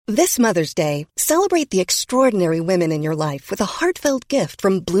This Mother's Day, celebrate the extraordinary women in your life with a heartfelt gift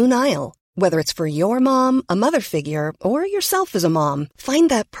from Blue Nile. Whether it's for your mom, a mother figure, or yourself as a mom, find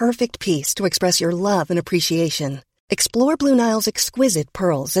that perfect piece to express your love and appreciation. Explore Blue Nile's exquisite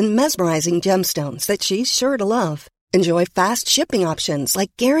pearls and mesmerizing gemstones that she's sure to love. Enjoy fast shipping options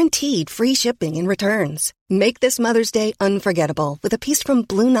like guaranteed free shipping and returns. Make this Mother's Day unforgettable with a piece from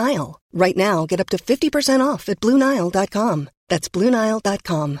Blue Nile. Right now, get up to 50% off at BlueNile.com. That's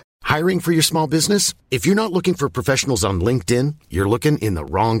BlueNile.com. Hiring for your small business? If you're not looking for professionals on LinkedIn, you're looking in the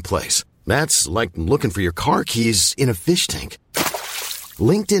wrong place. That's like looking for your car keys in a fish tank.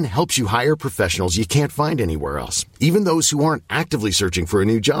 LinkedIn helps you hire professionals you can't find anywhere else, even those who aren't actively searching for a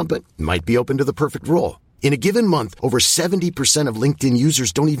new job but might be open to the perfect role. In a given month, over 70% of LinkedIn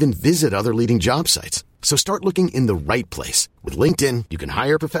users don't even visit other leading job sites. So start looking in the right place. With LinkedIn, you can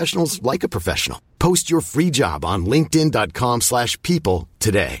hire professionals like a professional. Post your free job on linkedin.com/people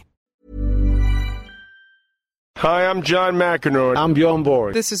today. Hi, I'm John McEnroe. I'm Bjorn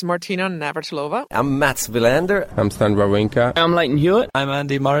Borg. This is Martina Navratilova. I'm Mats Wilander. I'm Stan Wawrinka. I'm Leighton Hewitt. I'm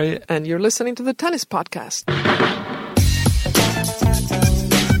Andy Murray. And you're listening to the Tennis Podcast.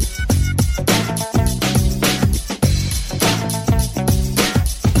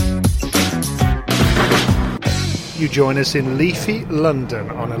 You join us in leafy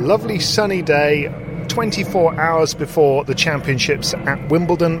London on a lovely sunny day, 24 hours before the championships at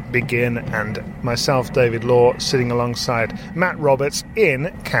Wimbledon begin, and myself, David Law, sitting alongside Matt Roberts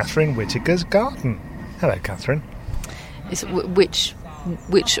in Catherine Whitaker's garden. Hello, Catherine. Which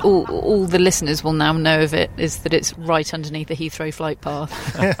all the listeners will now know of it is that it's right underneath the Heathrow flight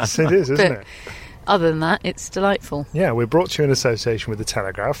path. Yes, it is, isn't it? Other than that, it's delightful. Yeah, we're brought to you in association with The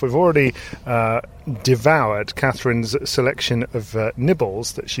Telegraph. We've already devoured Catherine's selection of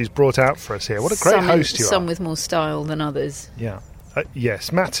nibbles that she's brought out for us here. What a great host you are. Some with more style than others. Yeah.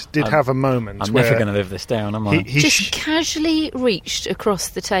 Yes, Matt did have a moment I'm where never going to live this down, am I? He just casually reached across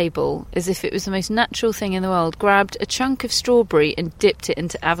the table as if it was the most natural thing in the world, grabbed a chunk of strawberry and dipped it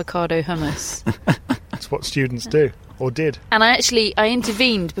into avocado hummus. That's what students do. Or did. And I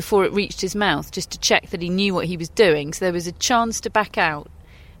intervened before it reached his mouth just to check that he knew what he was doing, so there was a chance to back out,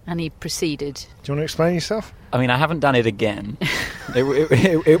 and he proceeded. Do you want to explain yourself? I mean, I haven't done it again.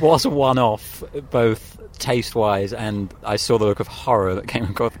 It was a one-off, both taste-wise, and I saw the look of horror that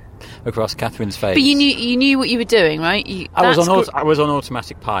came across Catherine's face. But you knew what you were doing, right? I was on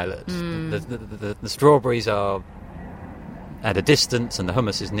automatic pilot. The strawberries are at a distance and the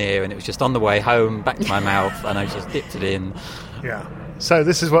hummus is near, and it was just on the way home back to my mouth, and I just dipped it in. Yeah. So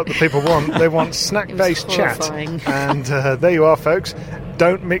this is what the people want. They want snack-based chat. And there you are, folks.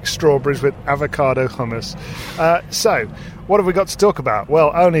 Don't mix strawberries with avocado hummus. So, what have we got to talk about?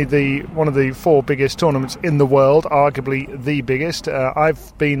 Well, only one of the four biggest tournaments in the world, arguably the biggest.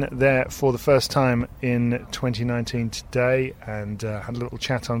 I've been there for the first time in 2019 today, and had a little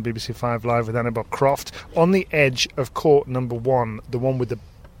chat on BBC 5 Live with Annabel Croft on the edge of court number 1, the one with the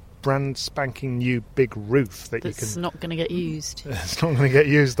brand spanking new big roof that's not going to get used. It's not going to get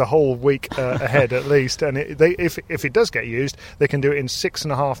used the whole week ahead at least, and if it does get used, they can do it in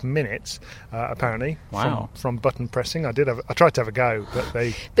 6.5 minutes apparently. Wow. From button pressing. I tried to have a go,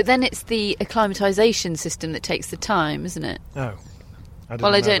 but then it's the acclimatisation system that takes the time, isn't it? Oh.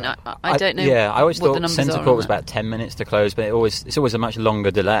 I don't know. Yeah, I always thought thought centre court was about 10 minutes to close, but it's always a much longer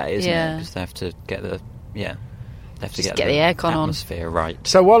delay, isn't it? Because they have to get the get the aircon atmosphere right.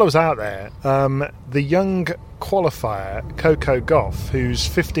 So while I was out there, the young qualifier, Coco Gauff, who's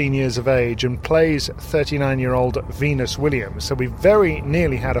 15 years of age and plays 39-year-old Venus Williams, so we very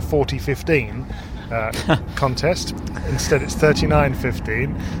nearly had a 40-15 contest. Instead it's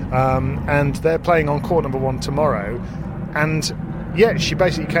 39-15, and they're playing on court number 1 tomorrow. And yeah, she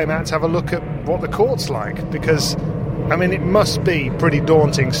basically came out to have a look at what the court's like, because I mean, it must be pretty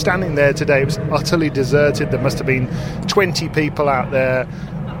daunting. Standing there today, it was utterly deserted. There must have been 20 people out there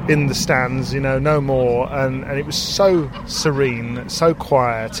in the stands, no more. And it was so serene, so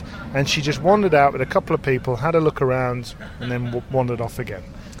quiet. And she just wandered out with a couple of people, had a look around, and then wandered off again.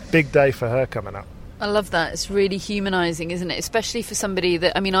 Big day for her coming up. I love that. It's really humanising, isn't it? Especially for somebody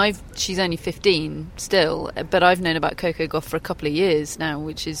that, she's only 15 still, but I've known about Coco Gauff for a couple of years now,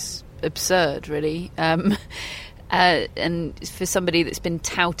 which is absurd, really. And for somebody that's been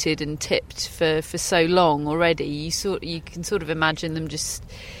touted and tipped for so long already, you can sort of imagine them just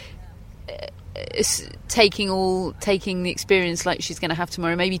taking the experience like she's going to have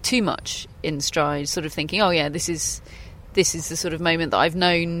tomorrow, maybe too much in stride, sort of thinking, oh yeah, this is the sort of moment that I've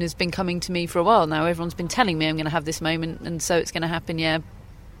known has been coming to me for a while now. Everyone's been telling me I'm going to have this moment, and so it's going to happen. Yeah,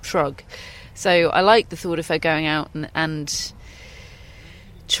 shrug. So I like the thought of her going out and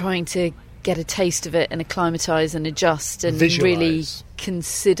trying to get a taste of it and acclimatise and adjust and Visualise. really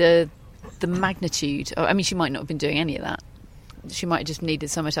consider the magnitude. I mean, she might not have been doing any of that. She might have just needed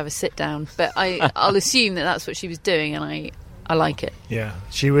somewhere to have a sit down. But I'll assume that that's what she was doing, and I like it. Yeah,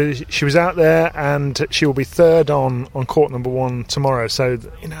 she was out there, and she will be third on court number 1 tomorrow. So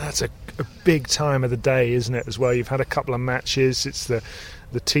that's a big time of the day, isn't it? As well, you've had a couple of matches. It's the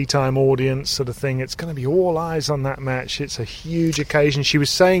tea time audience sort of thing. It's going to be all eyes on that match. It's a huge occasion. She was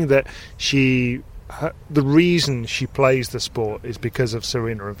saying that the reason she plays the sport is because of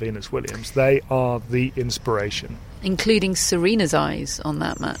Serena and Venus Williams. They are the inspiration. Including Serena's eyes on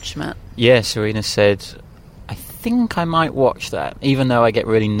that match, Matt. Yeah, Serena said, I think I might watch that, even though I get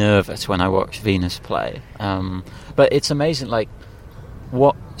really nervous when I watch Venus play. But it's amazing, like,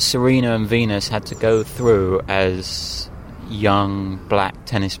 what Serena and Venus had to go through as young black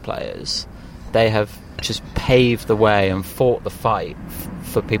tennis players. They have just paved the way and fought the fight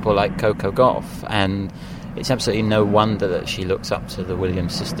for people like Coco Gauff, and it's absolutely no wonder that she looks up to the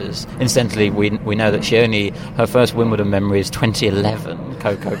Williams sisters. Incidentally, we know that her first Wimbledon memory is 2011,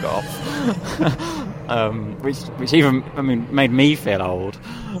 Coco Gauff, which even made me feel old.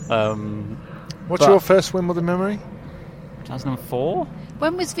 What's your first Wimbledon memory? 2004.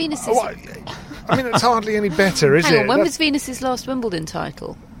 When was Venus's? It's hardly any better, is Hang it? on, when was Venus's last Wimbledon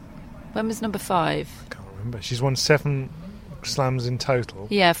title? When was number 5? I can't remember. She's won 7 slams in total.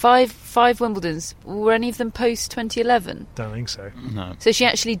 Yeah, five Wimbledons. Were any of them post 2011? Don't think so. No. So she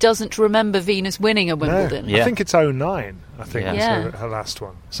actually doesn't remember Venus winning a Wimbledon. No. I think it's 09. I think Yeah. was her last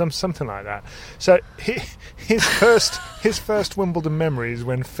one. Something like that. So his first Wimbledon memory is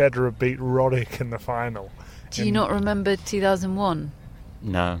when Federer beat Roddick in the final. Do you not remember 2001?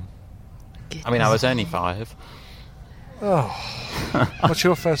 No. I mean, I was only 5. Oh. What's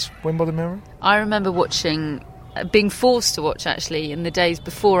your first Wimbledon memory? I remember being forced to watch, actually, in the days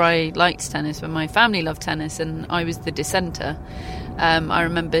before I liked tennis, when my family loved tennis and I was the dissenter. I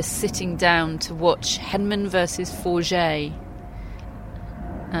remember sitting down to watch Henman versus Forget.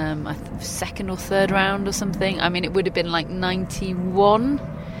 I think second or third round or something. I mean, it would have been like 91,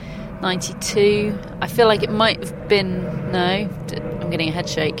 92. I feel like it might have been... No, I'm getting a head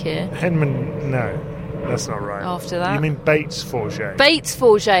shake here. Henman, no. That's not right. After that? You mean Bates Forget? Bates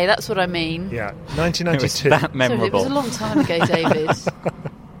Forget, that's what I mean. Yeah, It 1992. was that memorable. Sorry, it was a long time ago, David.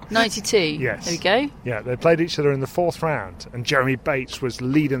 92. Yes. There we go. Yeah, they played each other in the 4th round, and Jeremy Bates was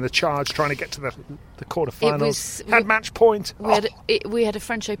leading the charge, trying to get to the quarterfinals. Had match point. We had a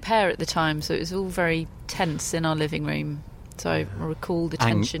French au pair at the time, so it was all very tense in our living room. So I recall the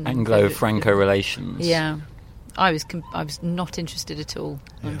tension. Anglo-Franco relations. Yeah. I was not interested at all.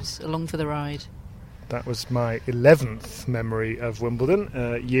 I was along for the ride. That was my 11th memory of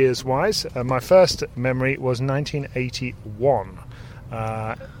Wimbledon, years-wise. My first memory was 1981.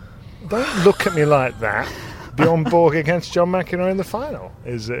 Don't look at me like that. Bjorn Borg against John McEnroe in the final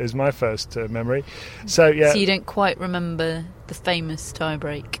is my first memory. So yeah. So you don't quite remember the famous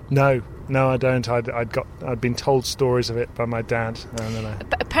tie-break? No, I don't. I'd been told stories of it by my dad.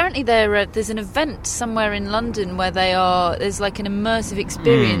 But apparently there's an event somewhere in London where there's like an immersive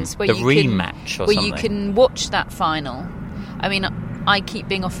experience where you can watch that final. I mean, I keep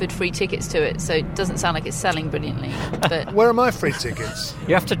being offered free tickets to it, so it doesn't sound like it's selling brilliantly. But where are my free tickets?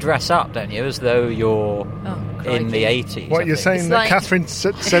 You have to dress up, don't you, as though you're in the 80s. What, you're saying that Catherine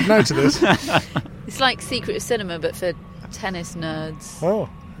said no to this? It's like Secret of Cinema, but for tennis nerds. Oh,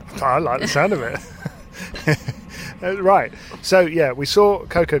 I like the sound of it. Right. So, yeah, we saw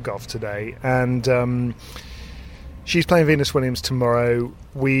Coco Gauff today, and she's playing Venus Williams tomorrow.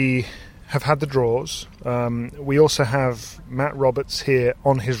 We have had the draws. We also have Matt Roberts here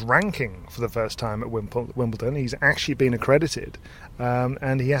on his ranking for the first time at Wimbledon. He's actually been accredited,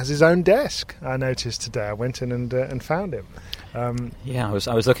 and he has his own desk. I noticed today. I went in and found him. I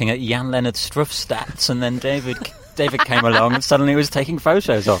was looking at Jan-Lennard Struff stats, and then David came along and suddenly was taking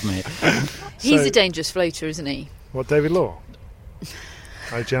photos of me. He's a dangerous floater, isn't he? What, David Law?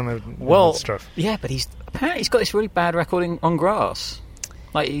 Jan-Lennard Struff. Yeah, but apparently he's got this really bad record on grass.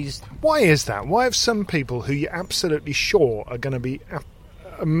 Why is that? Why have some people who you're absolutely sure are going to be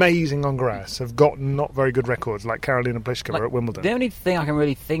amazing on grass have got not very good records, like Karolina Pliskova at Wimbledon? The only thing I can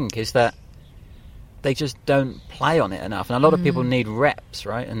really think is that they just don't play on it enough, and a lot of people need reps,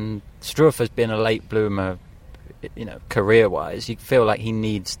 right? And Struff has been a late bloomer, career-wise. You feel like he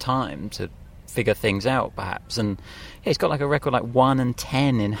needs time to figure things out, perhaps. And he's got like a record like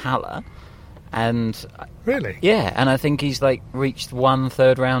 1-10 in Halle. And really, yeah, and I think he's like reached 1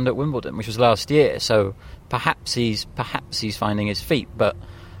 third round at Wimbledon, which was last year. So perhaps he's finding his feet, but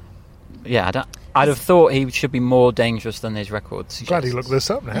yeah, I don't. I'd have thought he should be more dangerous than his record suggests. Glad he looked this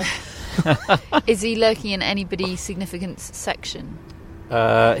up now. Is he lurking in anybody's significance section?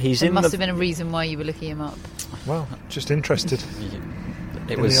 He's There in must the... have been a reason why you were looking him up. Well, just interested.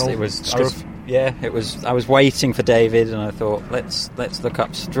 It in was. the old It was. Struff. It was. I was waiting for David, and I thought, let's look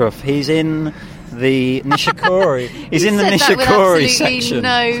up Struff. He's in the Nishikori. He's in the said that with Nishikori absolutely section.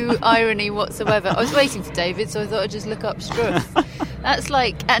 no irony whatsoever. I was waiting for David, so I thought I'd just look up Struff. That's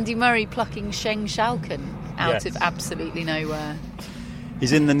like Andy Murray plucking Sheng Shalken out Yes. of absolutely nowhere.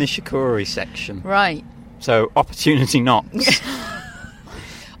 He's in the Nishikori section. Right. So opportunity knocks.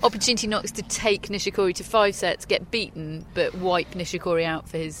 Opportunity knocks to take Nishikori to 5 sets, get beaten, but wipe Nishikori out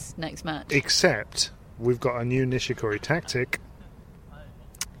for his next match. Except we've got a new Nishikori tactic.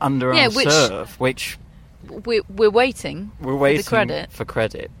 Underarm which- serve, which We're waiting. we're waiting for the credit. for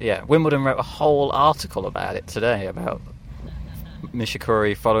credit. Yeah, Wimbledon wrote a whole article about it today, about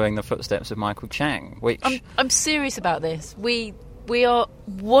Nishikori following the footsteps of Michael Chang, which I'm serious about this. We are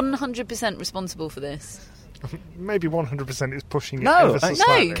 100% responsible for this. Maybe 100% is pushing it No, ever so no.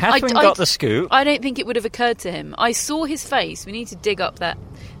 slightly. Catherine I- got the scoop. I don't think it would have occurred to him. I saw his face. We need to dig up that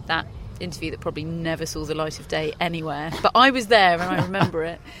interview that probably never saw the light of day anywhere. But I was there and I remember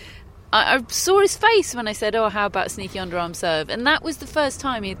it. I saw his face when I said, "Oh, how about sneaky underarm serve?" And that was the first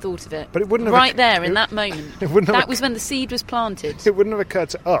time he had thought of it. But it wouldn't have right occ- there in it- that moment. it wouldn't have That occ- was when the seed was planted. It wouldn't have occurred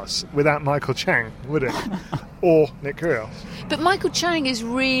to us without Michael Chang, would it? Or Nick Kyrgios. But Michael Chang is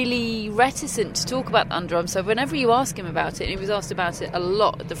really reticent to talk about the underarm serve. Whenever you ask him about it, and he was asked about it a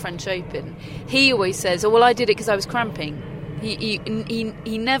lot at the French Open, he always says, "Oh, well, I did it because I was cramping."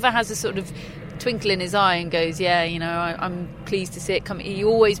 He never has a sort of twinkle in his eye and goes, "Yeah, you know, I'm pleased to see it come." He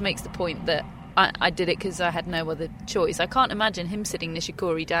always makes the point that I did it because I had no other choice. I can't imagine him sitting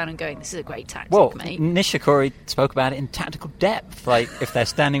Nishikori down and going, "This is a great tactic, Well, mate." Nishikori spoke about it in tactical depth. Like, if they're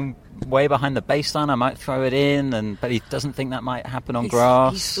standing way behind the baseline, I might throw it in, but he doesn't think that might happen on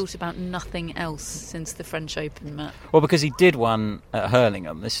grass. He's thought about nothing else since the French Open, Matt. Well, because he did one at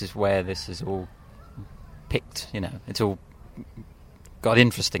Hurlingham. This is where this is all picked, it's all got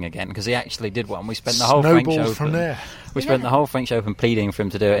interesting again, because he actually did one. We spent the whole French Snowballed Open from there. We spent the whole French Open pleading for him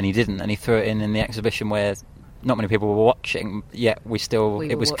to do it, and he didn't, and he threw it in the exhibition where not many people were watching, yet it was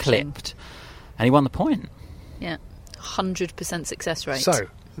watching. clipped, and he won the point. Yeah, 100% success rate. So,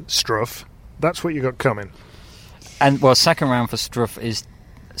 Struff, that's what you got coming. And, well, second round for Struff is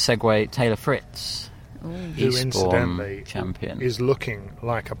segue Taylor Fritz, Who Eastbourne incidentally champion. is looking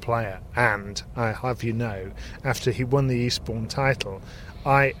like a player. And I have you know, after he won the Eastbourne title,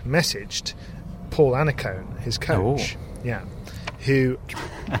 I messaged Paul Annacone, his coach. Yeah. Who,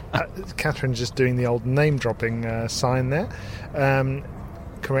 Catherine just doing the old name dropping sign there,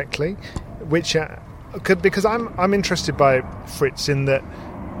 correctly, which because I'm interested by Fritz in that.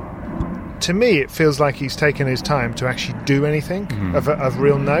 To me, it feels like he's taken his time to actually do anything of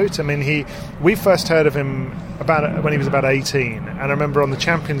real note. I mean, we first heard of him when he was about 18, and I remember on the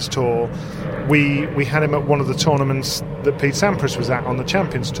Champions Tour, we had him at one of the tournaments that Pete Sampras was at on the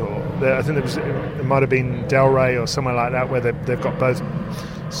Champions Tour. I think it might have been Delray or somewhere like that, where they've got both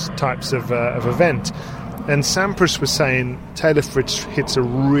types of event. And Sampras was saying Taylor Fritz hits a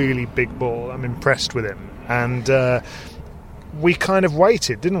really big ball. I'm impressed with him, and. We kind of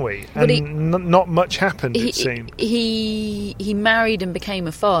waited, didn't we? And not much happened, it seemed. He married and became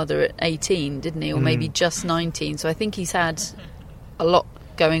a father at 18, didn't he? Or maybe just 19. So I think he's had a lot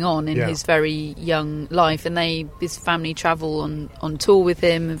going on in his very young life. And his family travel on tour with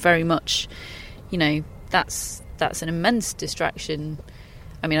him. Very much, that's an immense distraction.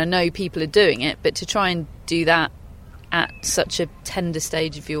 I mean, I know people are doing it, but to try and do that at such a tender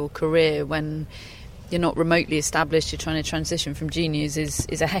stage of your career when you're not remotely established, you're trying to transition from juniors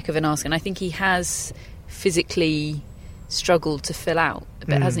is a heck of an ask. And I think he has physically struggled to fill out a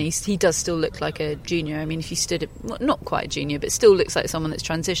bit, hasn't he? He does still look like a junior. I mean, if you stood him, well, not quite a junior, but still looks like someone that's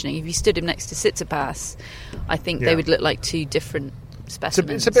transitioning. If you stood him next to Tsitsipas, I think they would look like two different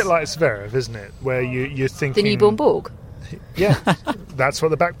specimens. It's a bit like Zverev, isn't it? Where you're thinking... The newborn Borg? Yeah, that's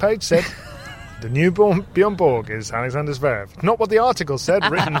what the back page said. The newborn Bjorn Borg is Alexander Zverev. Not what the article said,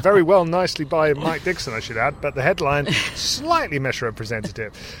 written very well, nicely by Mike Dixon, I should add, but the headline, slightly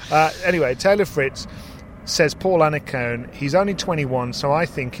misrepresentative. Anyway, Taylor Fritz says Paul Annacone, he's only 21, so I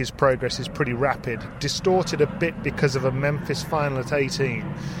think his progress is pretty rapid. Distorted a bit because of a Memphis final at 18.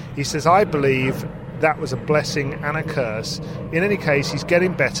 He says, I believe that was a blessing and a curse. In any case, he's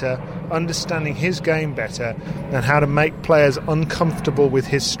getting better, understanding his game better, and how to make players uncomfortable with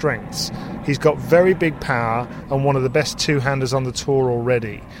his strengths. He's got very big power and one of the best two-handers on the tour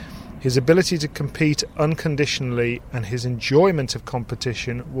already. His ability to compete unconditionally and his enjoyment of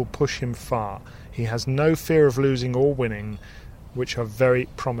competition will push him far. He has no fear of losing or winning, which are very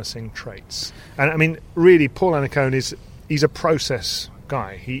promising traits. And I mean, really, Paul Annacone he's a process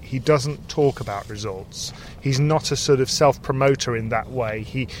guy. He doesn't talk about results. He's not a sort of self-promoter in that way.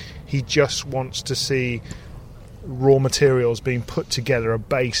 He just wants to see raw materials being put together, a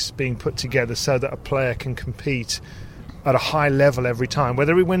base being put together so that a player can compete at a high level every time.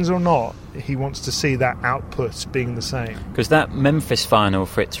 Whether he wins or not, he wants to see that output being the same. Because that Memphis final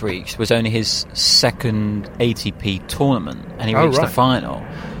Fritz reached was only his second ATP tournament, and he reached the final.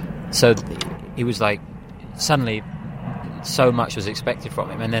 So he was like, suddenly so much was expected from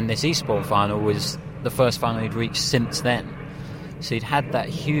him. And then this Eastbourne final was the first final he'd reached since then. So he'd had that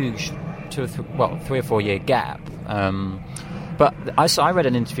huge 3 or 4 year gap. But I read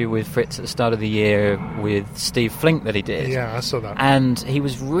an interview with Fritz at the start of the year with Steve Flink that he did. Yeah, I saw that. And he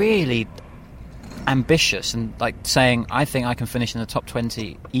was really ambitious and like saying, I think I can finish in the top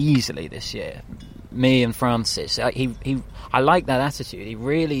 20 easily this year. Me and Francis. I like that attitude. He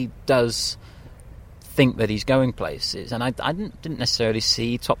really does think that he's going places. And I didn't necessarily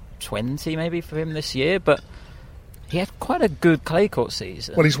see top 20 maybe for him this year, but he had quite a good clay court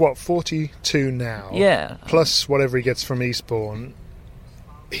season. Well, he's 42 now? Yeah. Plus whatever he gets from Eastbourne.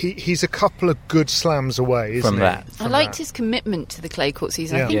 He's a couple of good slams away, isn't he? I liked his commitment to the clay court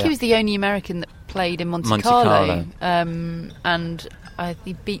season. Yeah. I think he was the only American that played in Monte Carlo. And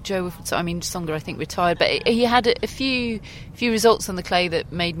he beat Joe Wilfred. I mean, Tsonga, I think, retired. But he had a few results on the clay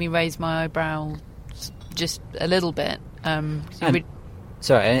that made me raise my eyebrow just a little bit.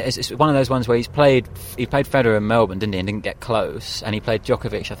 Sorry, it's one of those ones where he played Federer in Melbourne, didn't he, and didn't get close, and he played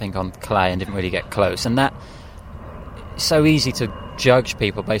Djokovic, I think, on clay and didn't really get close, and that it's so easy to judge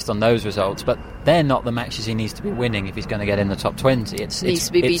people based on those results, but they're not the matches he needs to be winning if he's going to get in the top 20. He needs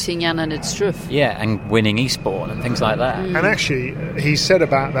to be beating Jan-Lennard Struff. Yeah, and winning Eastbourne and things like that. And actually, he said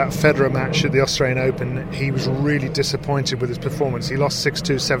about that Federer match at the Australian Open, he was really disappointed with his performance. He lost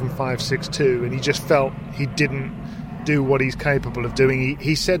 6-2, 7-5, 6-2, and he just felt he didn't do what he's capable of doing.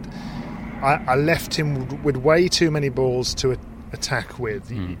 He said, I left him with way too many balls to attack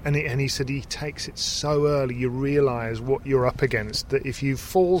with, and he said he takes it so early. You realise what you're up against, that if you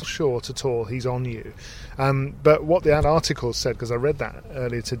fall short at all, he's on you. But what that article said, because I read that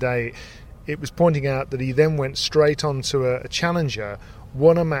earlier today, it was pointing out that he then went straight on to a challenger,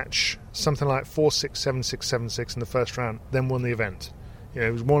 won a match something like 4-6, 7-6, 7-6 in the first round, then won the event. You know,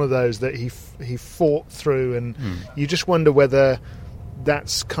 it was one of those that he fought through, and you just wonder whether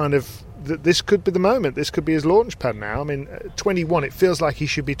that's kind of this could be the moment. This could be his launch pad now. I mean, 21. It feels like he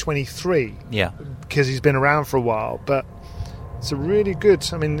should be 23. Yeah, because he's been around for a while. But it's a really good.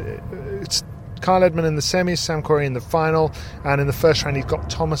 I mean, it's Kyle Edmund in the semis, Sam Querrey in the final, and in the first round he's got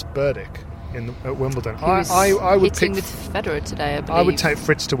Thomas Burdick at Wimbledon. I would pick with Federer today, I believe. I would take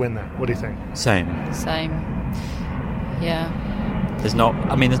Fritz to win that. What do you think? Same. Yeah. There's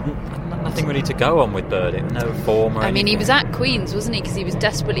nothing really to go on with Burdick. No form or anything. He was at Queen's, wasn't he? Because he was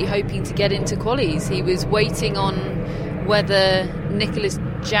desperately hoping to get into qualies. He was waiting on whether Nicholas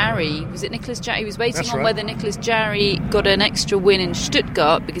Jarry... Was it Nicholas Jarry? He was waiting on whether Nicholas Jarry got an extra win in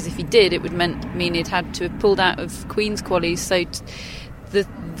Stuttgart, because if he did, it would mean he'd had to have pulled out of Queen's qualies. So the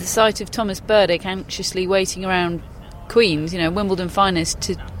sight of Thomas Burdick anxiously waiting around Queen's, Wimbledon finalist,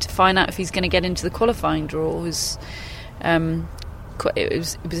 to find out if he's going to get into the qualifying draw was... It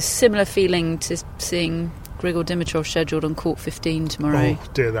was a similar feeling to seeing Grigor Dimitrov scheduled on court 15 tomorrow. Oh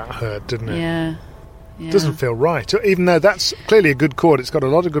dear, that hurt, didn't it? Yeah. Doesn't feel right. Even though that's clearly a good court, it's got a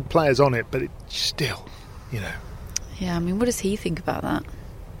lot of good players on it, but it still, Yeah, I mean, what does he think about that?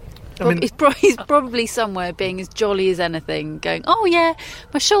 He's probably somewhere being as jolly as anything, going, oh yeah,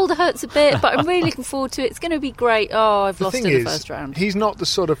 my shoulder hurts a bit, but I'm really looking forward to it. It's going to be great. Oh, I've lost in the first round. He's not the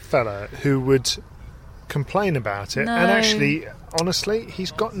sort of fella who would complain about it, and actually, honestly,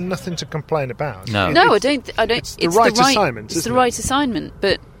 he's got nothing to complain about. I don't. It's the right assignment. It's the right assignment,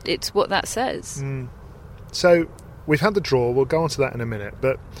 but it's what that says. So we've had the draw. We'll go on to that in a minute.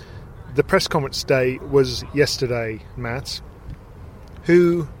 But the press conference day was yesterday, Matt.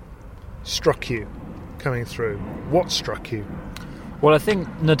 Who struck you coming through? What struck you? Well, I think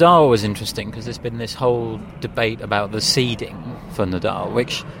Nadal was interesting because there's been this whole debate about the seeding for Nadal,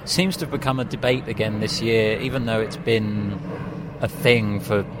 which seems to have become a debate again this year, even though it's been a thing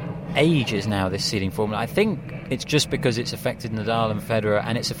for ages now, this seeding formula. I think it's just because it's affected Nadal and Federer,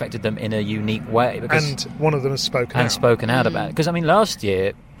 and it's affected them in a unique way. And one of them has spoken out about it. Because, last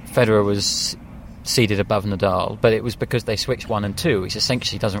year, Federer was seeded above Nadal, but it was because they switched 1 and 2, which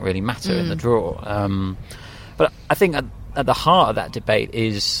essentially doesn't really matter in the draw. But I think at the heart of that debate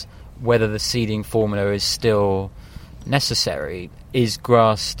is whether the seeding formula is still necessary. Is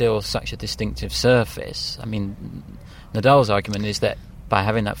grass still such a distinctive surface? I mean, Nadal's argument is that by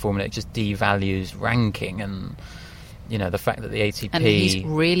having that formula, it just devalues ranking, and the fact that the ATP... And he's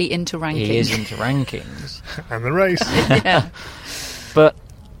really into ranking. He is into rankings. And the race. Yeah. But,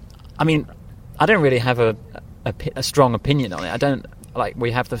 I mean, I don't really have a strong opinion on it. I don't...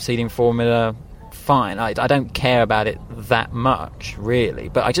 we have the seeding formula, fine. I don't care about it that much, really.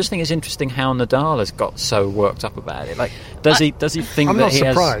 But I just think it's interesting how Nadal has got so worked up about it. Does he think I'm that not he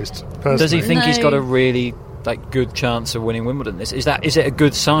surprised, personally. Does he think No. he's got a really good chance of winning Wimbledon? Is it a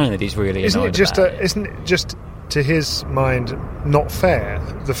good sign that he's really Isn't annoyed it just about it? isn't it just, to his mind, not fair,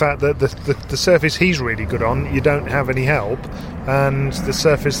 the fact that the surface he's really good on, you don't have any help, and the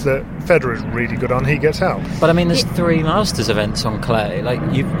surface that Federer's really good on, he gets help? But I mean, there's 3 Masters events on clay.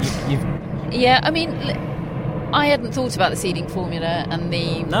 You've Yeah, I mean, I hadn't thought about the seeding formula and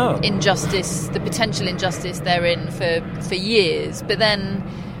the injustice, the potential injustice therein for years. But then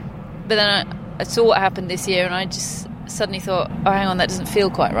I saw what happened this year, and I just suddenly thought, oh, hang on, that doesn't feel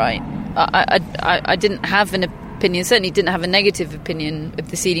quite right. I didn't have an opinion, certainly didn't have a negative opinion of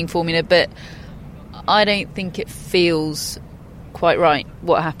the seeding formula, but I don't think it feels quite right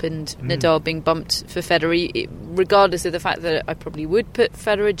what happened. Nadal being bumped for Federer, regardless of the fact that I probably would put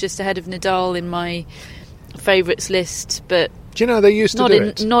Federer just ahead of Nadal in my favourites list, but Do you know, they used to do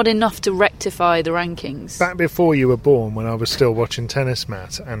it? Not enough to rectify the rankings. Back before you were born, when I was still watching tennis,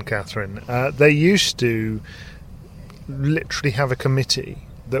 Matt and Catherine, they used to literally have a committee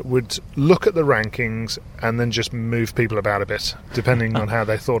that would look at the rankings and then just move people about a bit, depending on how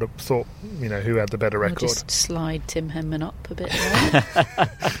they thought who had the better Or record. just slide Tim Henman up a bit.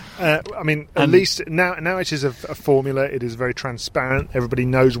 I mean, at least now it is a formula. It is very transparent. Everybody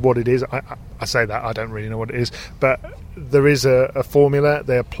knows what it is. I say that, I don't really know what it is, but there is a formula.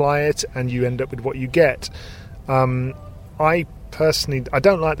 They apply it, and you end up with what you get. I personally, I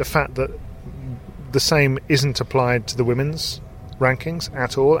don't like the fact that the same isn't applied to the women's rankings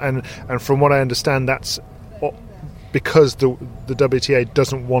at all, and from what I understand, that's because the WTA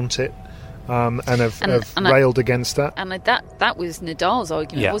doesn't want it, and have railed against that. And that was Nadal's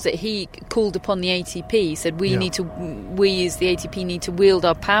argument, was it? He called upon the ATP, said we as the ATP need to wield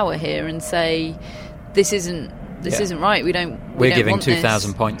our power here and say this isn't right. We're giving want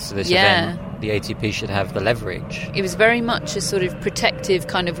 2,000 this. points to this event. The ATP should have the leverage. It was very much a sort of protective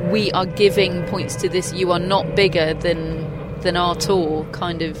kind of, we are giving points to this, you are not bigger than our tour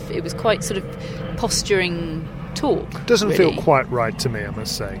kind of. It was quite sort of posturing talk. Doesn't really feel quite right to me, I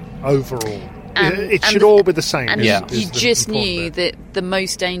must say, overall. And- it and should the- all be the same. And is you the just important knew bit. that the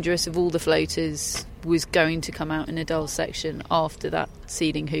most dangerous of all the floaters was going to come out in Nadal's section after that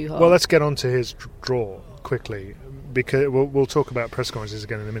seeding hoo-ha. Well, let's get on to his draw quickly, because we'll talk about press conferences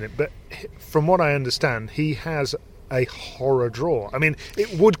again in a minute. But from what I understand, he has a horror draw. I mean,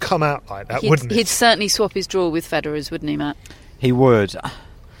 it would come out like that, wouldn't it? He'd certainly swap his draw with Federer's, wouldn't he, Matt? He would.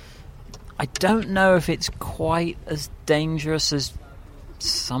 I don't know if it's quite as dangerous as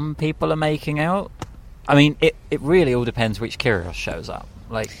some people are making out. I mean, it really all depends which Kyrgios shows up.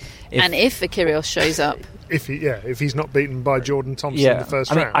 If a Kyrgios shows up. If he's not beaten by Jordan Thompson in the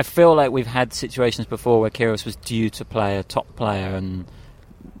first round. I feel like we've had situations before where Kyrgios was due to play a top player and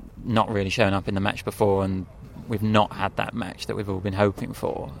not really showing up in the match before, and we've not had that match that we've all been hoping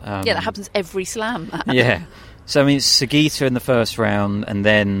for. That happens every slam. Yeah. So, I mean, it's Sugita in the first round, and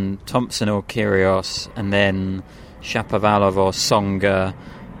then Thompson or Kyrgios, and then Shapovalov or Tsonga,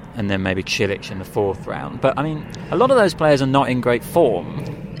 and then maybe Cilic in the fourth round. But, I mean, a lot of those players are not in great form.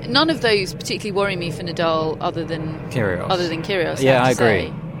 None of those particularly worry me for Nadal other than Kyrgios. Yeah, I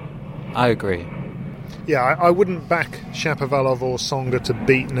agree. agree. Yeah, I wouldn't back Shapovalov or Tsonga to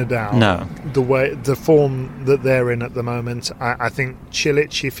beat Nadal. No. The form that they're in at the moment, I think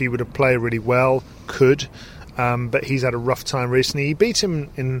Cilic, if he were to play really well, could. But he's had a rough time recently. He beat him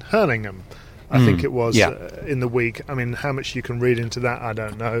in Hurlingham, I think it was, in the week. I mean, how much you can read into that, I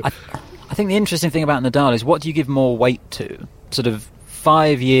don't know. I think the interesting thing about Nadal is, what do you give more weight to? Sort of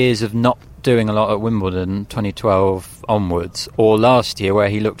 5 years of not doing a lot at Wimbledon, 2012 onwards, or last year where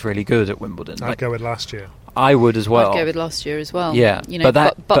he looked really good at Wimbledon? I'd go with last year. I would as well. I'd go with last year as well. Yeah,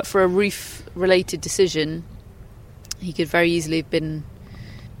 but for a roof-related decision, he could very easily have been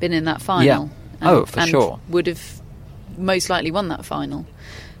in that final. Yeah. For sure. Would have most likely won that final.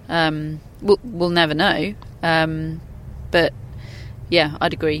 We'll never know. But yeah,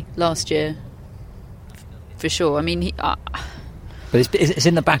 I'd agree. Last year, for sure. I mean, but it's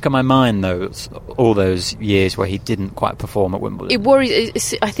in the back of my mind, though, all those years where he didn't quite perform at Wimbledon. It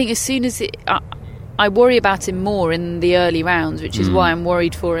worries. I think as soon as I worry about him more in the early rounds, which is why I'm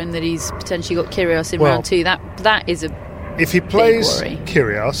worried for him that he's potentially got Kyrgios in round 2. That is a if he plays worry.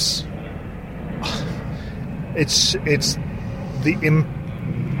 Kyrgios, it's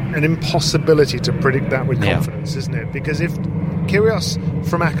an impossibility to predict that with confidence, isn't it? Because if Kyrgios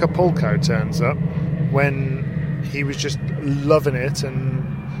from Acapulco turns up when he was just loving it and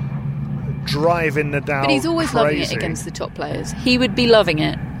driving Nadal, but he's always crazy. loving it against the top players. He would be loving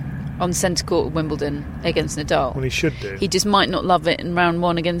it on centre court at Wimbledon against Nadal. Well, he should do. He just might not love it in round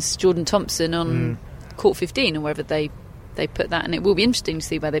 1 against Jordan Thompson on court 15 or wherever they put that. And it will be interesting to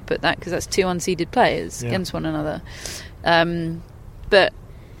see where they put that, because that's 2 unseeded players against one another. But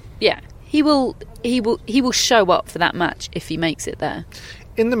yeah, he will show up for that match if he makes it there.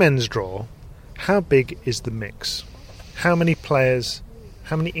 In the men's draw, how big is the mix? How many players,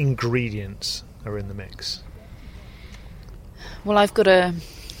 how many ingredients are in the mix? Well, I've got an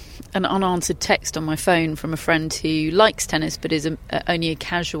unanswered text on my phone from a friend who likes tennis but is only a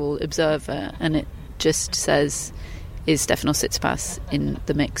casual observer, and it just says, is Stefanos Tsitsipas in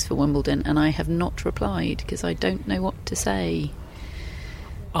the mix for Wimbledon? And I have not replied because I don't know what to say.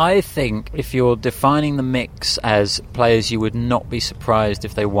 I think if you're defining the mix as players you would not be surprised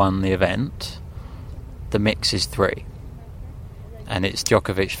if they won the event, the mix is 3. And it's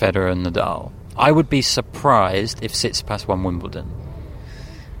Djokovic, Federer and Nadal. I would be surprised if Tsitsipas won Wimbledon.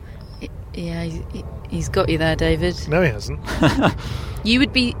 Yeah, he's got you there, David. No, he hasn't. You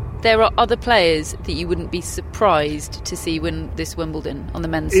would be... There are other players that you wouldn't be surprised to see win this Wimbledon on the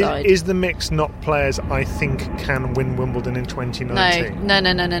men's side. Is the mix not players I think can win Wimbledon in 2019?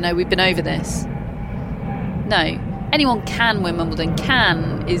 No. We've been over this. No. Anyone can win Wimbledon.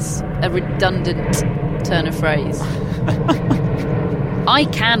 Can is a redundant turn of phrase. I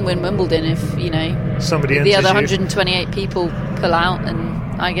can win Wimbledon if, somebody the other enters you. 128 people pull out and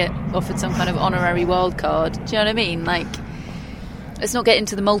I get offered some kind of honorary wild card. Do you know what I mean? Like, let's not get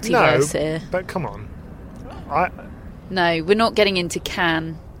into the multiverse here. But come on. No, we're not getting into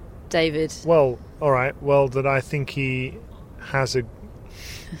can, David. Well, all right. Well, that I think he has a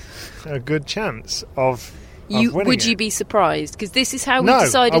good chance of winning would you it. be surprised? Because this is how we No,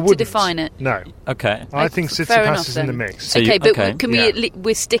 decided I to wouldn't. define it. No. Okay. I think Fair enough, Tsitsipas is in the then. mix. So Can Yeah.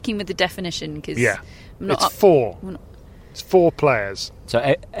 we're sticking with the definition? Cause Yeah. I'm not It's 4. we're not- It's 4 players.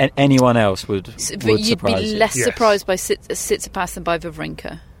 So anyone else would But you'd surprise be you? less Yes. surprised by Tsitsipas than by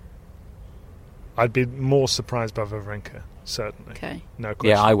Wawrinka. I'd be more surprised by Wawrinka, certainly. Okay. No question.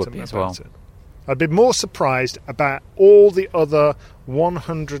 Yeah, I would be as well. about it. I'd be more surprised about all the other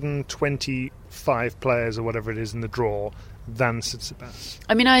 125 players or whatever it is in the draw than Tsitsipas.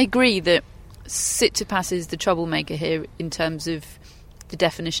 I mean, I agree that Tsitsipas is the troublemaker here in terms of the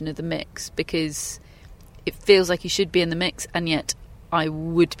definition of the mix, because it feels like he should be in the mix, and yet I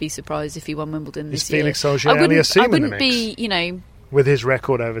would be surprised if he won Wimbledon this Is year. Felix I Auger-Aliassime in the wouldn't mix? be, With his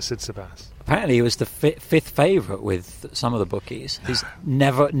record over Tsitsipas. Apparently he was the 5th favourite with some of the bookies. He's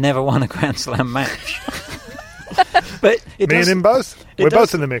never won a Grand Slam match. But Me and him both. We're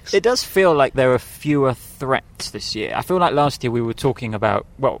both in the mix. It does feel like there are fewer threats this year. I feel like last year we were talking about,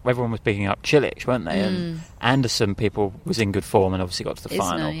 everyone was picking up Cilic, weren't they? And Anderson, people was in good form and obviously got to the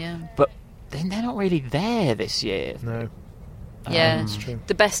final. yeah. But then they're not really there this year. No. Yeah, That's true.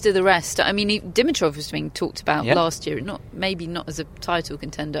 the best of the rest. I mean, Dimitrov was being talked about Yep. last year, maybe not as a title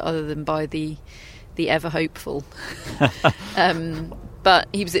contender, other than by the ever hopeful. But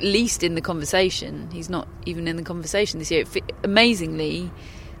he was at least in the conversation. He's not even in the conversation this year. Amazingly,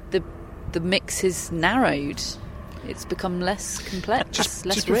 the mix has narrowed. It's become less complex,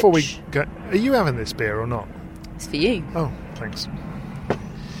 less Just rich. before we go, are you having this beer or not? It's for you. Oh, thanks.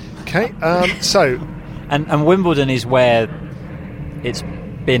 Okay, so And Wimbledon is where it's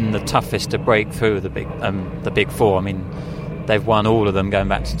been the toughest to break through the big four. I mean, they've won all of them going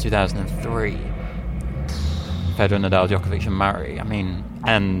back to 2003. Federer, Nadal, Djokovic and Murray. I mean,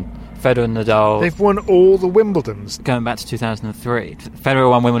 and Federer and Nadal... they've won all the Wimbledons. Going back to 2003. Federer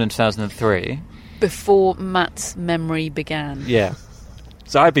won Wimbledon in 2003. Before Matt's memory began. Yeah.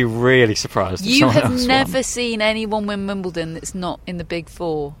 So I'd be really surprised if You someone have else never won. seen anyone win Wimbledon that's not in the big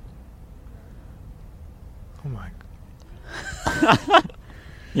four. Oh my god,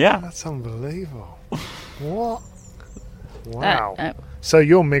 Yeah. that's unbelievable. What? Wow. That- So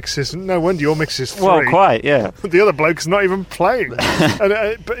your mix is... No wonder your mix is 3. Well, quite, yeah. The other bloke's not even playing.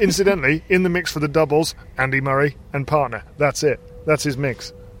 But incidentally, in the mix for the doubles, Andy Murray and partner. That's it. That's his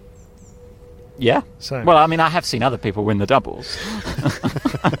mix. Yeah. So. Well, I mean, I have seen other people win the doubles.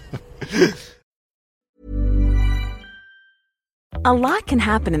 A lot can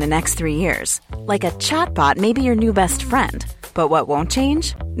happen in the next 3 years. Like a chatbot may be your new best friend. But what won't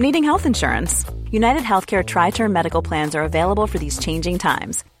change? Needing health insurance. United Healthcare Tri-Term Medical Plans are available for these changing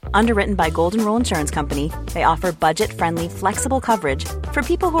times. Underwritten by Golden Rule Insurance Company, they offer budget-friendly, flexible coverage for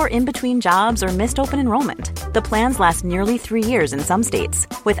people who are in between jobs or missed open enrollment. The plans last nearly 3 years in some states,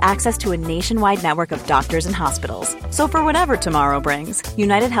 with access to a nationwide network of doctors and hospitals. So for whatever tomorrow brings,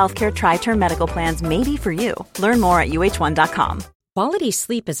 United Healthcare Tri-Term Medical Plans may be for you. Learn more at uh1.com. Quality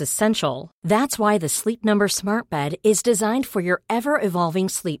sleep is essential. That's why the Sleep Number Smart Bed is designed for your ever-evolving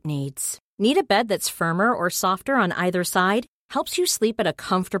sleep needs. Need a bed that's firmer or softer on either side? Helps you sleep at a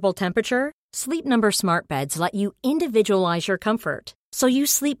comfortable temperature? Sleep Number Smart Beds let you individualize your comfort, so you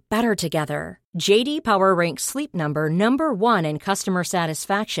sleep better together. J.D. Power ranks Sleep Number number 1 in customer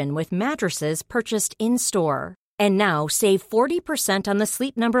satisfaction with mattresses purchased in-store. And now, save 40% on the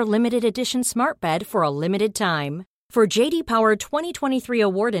Sleep Number Limited Edition Smart Bed for a limited time. For J.D. Power 2023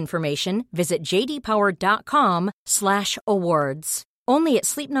 award information, visit jdpower.com/awards. Only at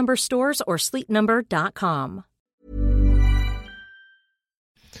Sleep Number stores or sleepnumber.com.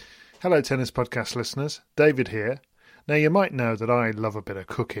 Hello, Tennis Podcast listeners. David here. Now, you might know that I love a bit of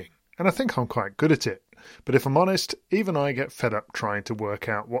cooking, and I think I'm quite good at it. But if I'm honest, even I get fed up trying to work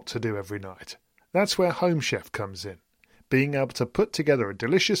out what to do every night. That's where Home Chef comes in. Being able to put together a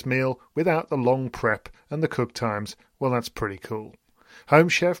delicious meal without the long prep and the cook times, well, that's pretty cool. Home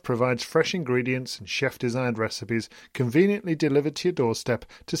Chef provides fresh ingredients and chef-designed recipes conveniently delivered to your doorstep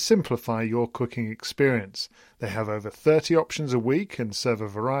to simplify your cooking experience. They have over 30 options a week and serve a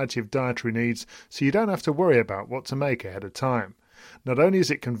variety of dietary needs, so you don't have to worry about what to make ahead of time. Not only is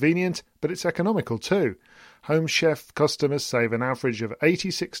it convenient, but it's economical too. Home Chef customers save an average of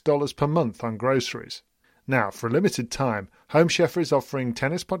 $86 per month on groceries. Now, for a limited time, Home Chef is offering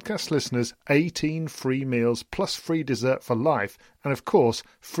Tennis Podcast listeners 18 free meals plus free dessert for life and, of course,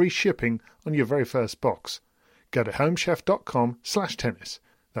 free shipping on your very first box. Go to homechef.com/tennis.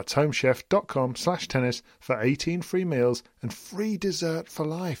 That's homechef.com/tennis for 18 free meals and free dessert for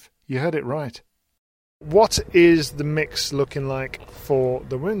life. You heard it right. What is the mix looking like for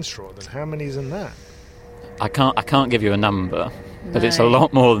the women's draw then? How many's in that? I can't give you a number, but it's a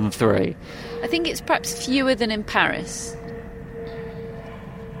lot more than 3. I think it's perhaps fewer than in Paris.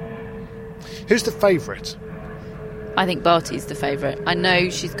 Who's the favourite? I think Barty's the favourite. I know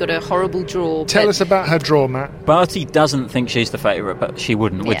she's got a horrible draw. Tell us about her draw, Matt. Barty doesn't think she's the favourite, but she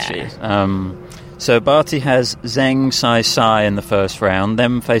wouldn't, would she? So Barty has Zheng Sai in the first round,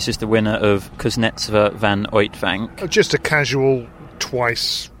 then faces the winner of Kuznetsova van Uytvanck. Just a casual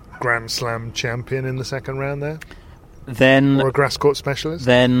twice Grand Slam champion in the second round there? Or a grass court specialist?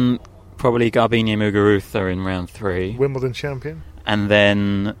 Then probably Garbine Muguruza in round 3. Wimbledon champion. And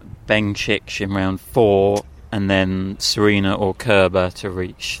then Bencic in round 4, and then Serena or Kerber to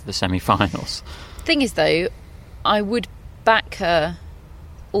reach the semi-finals. Thing is, though, I would back her,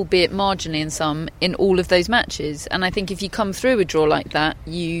 albeit marginally in all of those matches. And I think if you come through a draw like that,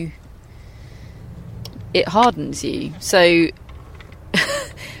 it hardens you. So,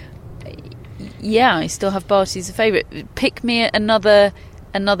 yeah, I still have Barty as a favourite. Pick me another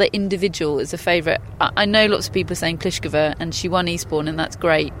individual as a favourite. I know lots of people are saying Pliskova, and she won Eastbourne, and that's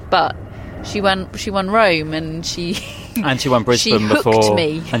great, but she won Rome, and she won Brisbane before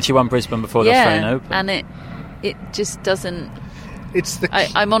me. And she won Brisbane before the Australian Open. And it just doesn't. It's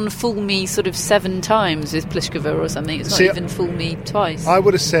I'm on Fool Me sort of 7 times with Pliskova or something. It's not even Fool Me twice. I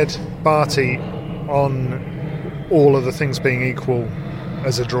would have said Barty on all of the things being equal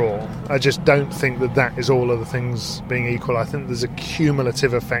as a draw. I just don't think that is all of the things being equal. I think there's a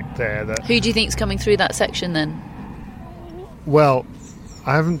cumulative effect there. Who do you think's coming through that section then? Well,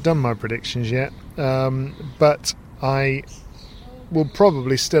 I haven't done my predictions yet, but I will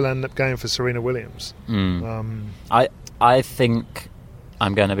probably still end up going for Serena Williams. I think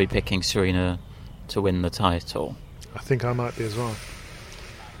I'm going to be picking Serena to win the title. I think I might be as well.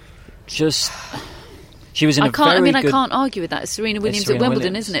 She was in I can't argue with that. It's Serena Williams at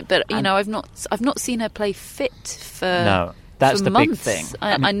Wimbledon, isn't it? But I've not seen her play fit for that's for the months. big thing.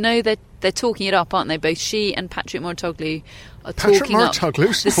 I know they're talking it up, aren't they? Both she and Patrick Mouratoglou are talking up. Talking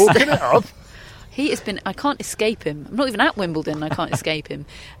it up. He has been. I can't escape him. I'm not even at Wimbledon. I can't escape him.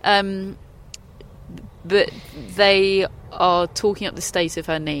 But they are talking up the state of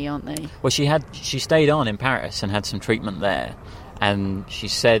her knee, aren't they? Well, she stayed on in Paris and had some treatment there, and she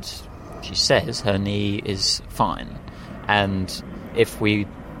says her knee is fine, and if we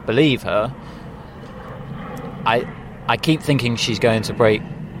believe her, I keep thinking she's going to break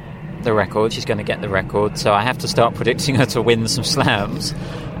the record. She's going to get the record, so I have to start predicting her to win some slams.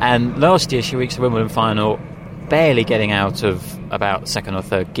 And last year she reached the Wimbledon final barely getting out of about second or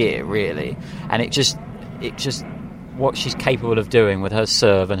third gear, really, and it just what she's capable of doing with her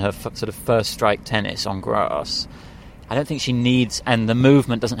serve and her sort of first strike tennis on grass. I don't think she needs, and the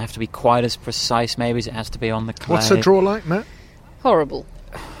movement doesn't have to be quite as precise maybe as it has to be on the clay. What's her draw like, Matt? Horrible.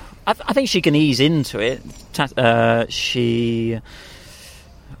 I think she can ease into it. She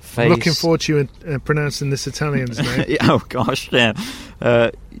I'm looking forward to you pronouncing this Italian's name. Oh gosh, yeah.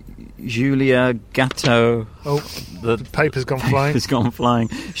 Giulia Gatto. Oh, the paper's gone flying. It's gone flying.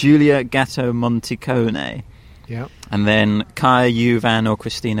 Giulia Gatto Monticone. Yeah. And then Kaya Juvan or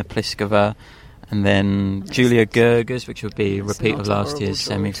Kristina Pliskova. And then Julia Gerges, which would be a repeat of last year's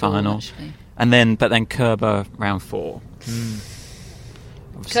semi-final. And then Kerber round 4.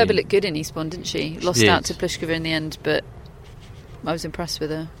 Kerber looked good in Eastbourne, didn't she? Lost out to Pliskova in the end, but I was impressed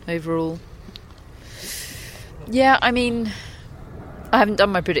with her overall. Yeah, I mean, I haven't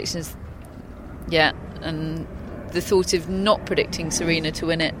done my predictions yet, and the thought of not predicting Serena to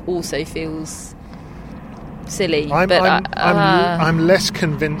win it also feels silly. I'm less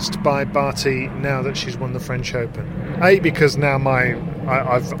convinced by Barty now that she's won the French Open. Because now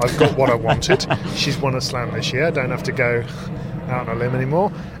I've got what I wanted. She's won a slam this year. I don't have to go out on a limb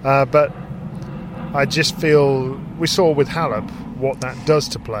anymore. But I just feel we saw with Halep what that does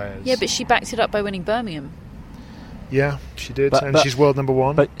to players. Yeah, but she backed it up by winning Birmingham. Yeah, she did, and she's world number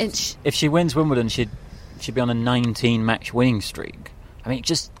 1. But if she wins Wimbledon, she'd be on a 19-match winning streak. I mean,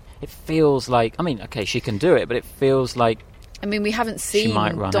 it feels like... I mean, okay, she can do it, but it feels like... I mean, we haven't seen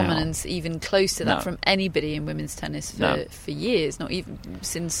dominance even close to that from anybody in women's tennis for years, not even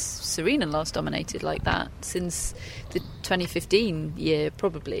since Serena last dominated like that, since the 2015 year,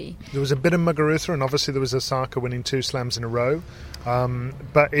 probably. There was a bit of Muguruza, and obviously there was Osaka winning 2 slams in a row.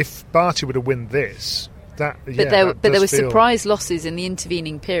 But if Barty were to win this... there were surprise losses in the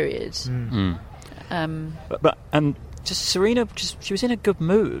intervening period. And just Serena, she was in a good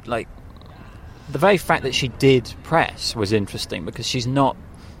mood. Like, the very fact that she did press was interesting, because she's not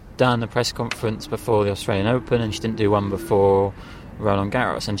done a press conference before the Australian Open, and she didn't do one before Roland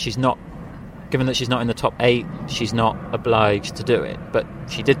Garros, and she's not, given that she's not in the top 8, she's not obliged to do it, but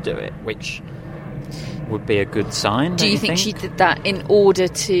she did do it, which would be a good sign. Do you think she did that in order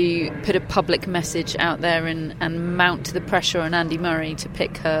to put a public message out there and mount the pressure on Andy Murray to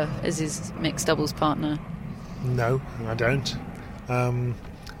pick her as his mixed doubles partner? No, I don't.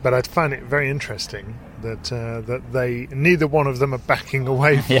 But I'd find it very interesting that they neither one of them are backing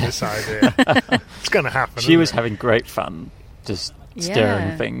away from this idea. It's going to happen. She was having great fun, just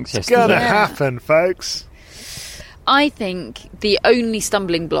stirring things. It's going to happen, folks. I think the only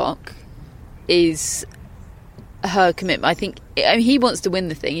stumbling block is her commitment. I mean, he wants to win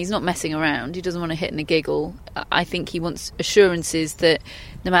the thing. He's not messing around. He doesn't want to hit and a giggle. I think he wants assurances that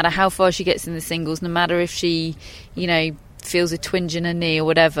no matter how far she gets in the singles, no matter if she, feels a twinge in her knee or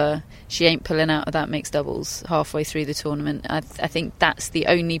whatever, she ain't pulling out of that mixed doubles halfway through the tournament. I think that's the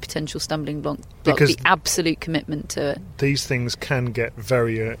only potential stumbling block, because the absolute commitment to it. These things can get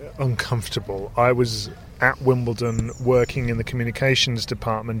very uncomfortable. I was at Wimbledon working in the communications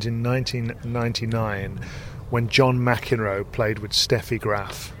department in 1999 when John McEnroe played with Steffi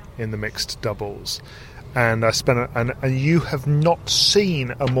Graf in the mixed doubles. And I spent and you have not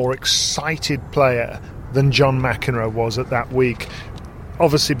seen a more excited player than John McEnroe was at that week.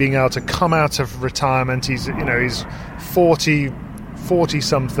 Obviously being able to come out of retirement, he's 40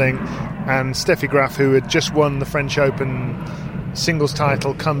 something, and Steffi Graf, who had just won the French Open singles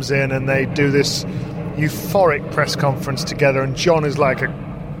title, comes in and they do this euphoric press conference together, and John is like a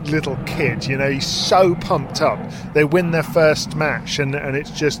little kid, he's so pumped up. They win their first match, and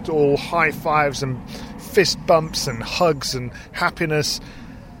it's just all high fives and fist bumps and hugs and happiness.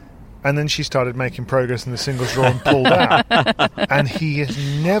 And then she started making progress in the singles draw and pulled out. And he has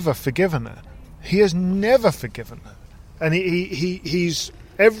never forgiven her. And he's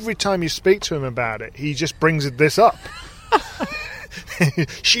every time you speak to him about it, he just brings this up.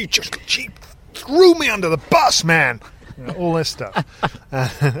 She threw me under the bus, man. All this stuff.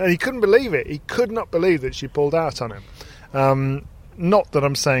 And he couldn't believe it. He could not believe that she pulled out on him. Not that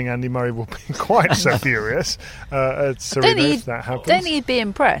I'm saying Andy Murray will be quite so furious at Serena if that happens. Don't think he'd be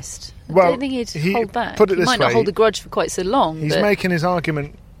impressed. Well, I don't think he'd hold back. Put it he this might way, not hold a grudge for quite so long. He's making his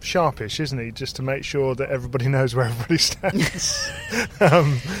argument sharpish, isn't he? Just to make sure that everybody knows where everybody stands.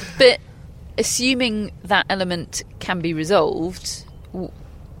 But assuming that element can be resolved,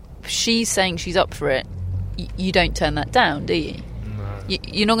 she's saying she's up for it. You don't turn that down, do you? No.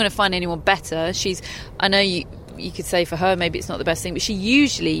 You're not going to find anyone better. I know you could say for her maybe it's not the best thing, but she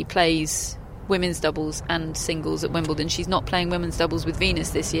usually plays women's doubles and singles at Wimbledon. She's not playing women's doubles with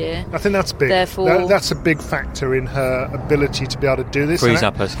Venus this year. I think that's big. Therefore, that's a big factor in her ability to be able to do this. Frees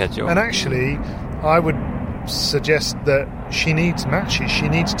up her schedule. And actually, I would suggest that she needs matches. She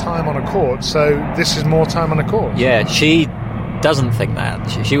needs time on a court. So this is more time on a court. Yeah, she doesn't think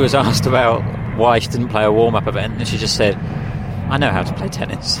that. She was asked about why she didn't play a warm-up event, and she just said, I know how to play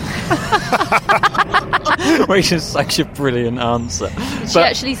tennis. Which is such a brilliant answer. Did she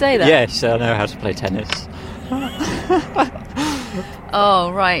actually say that? Yeah, she said, I know how to play tennis.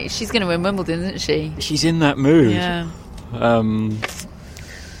 Oh, right. She's going to win Wimbledon, isn't she? She's in that mood. Yeah.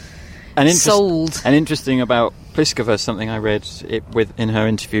 Sold. And interesting about Pliskova, something I read in her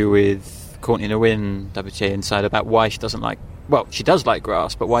interview with Courtney Lewin, WTA Insider, about why she doesn't like... Well, she does like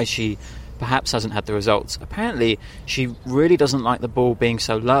grass, but why she perhaps hasn't had the results. Apparently, she really doesn't like the ball being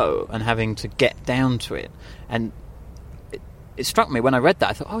so low and having to get down to it. And it struck me when I read that.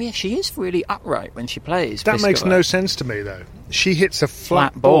 I thought, oh yeah, she is really upright when she plays. That Pliskova. makes no sense to me, though. She hits a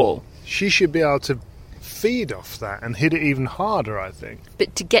flat ball. She should be able to feed off that and hit it even harder, I think.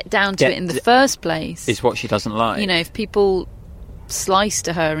 But to get down to it in the first place is what she doesn't like. You know, if people slice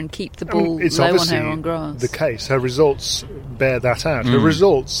to her and keep the ball low on her on grass. The case. Her results bear that out. Her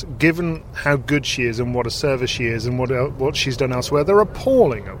results, given how good she is and what a server she is and what she's done elsewhere, they're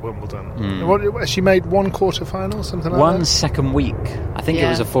appalling at Wimbledon. She made one quarter-final, something like that? One second week. I think it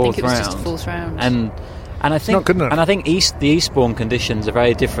was a fourth round. Just a fourth round. And I think not good enough. And I think the Eastbourne conditions are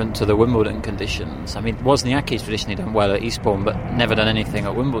very different to the Wimbledon conditions. I mean, Wozniacki's traditionally done well at Eastbourne, but never done anything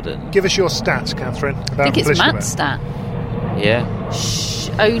at Wimbledon. Give us your stats, Catherine. I think it's Matt's stat. Yeah.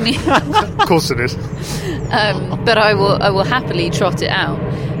 Only. Of course it is. But I will happily trot it out.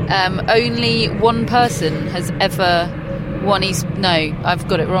 Only one person has ever won No, I've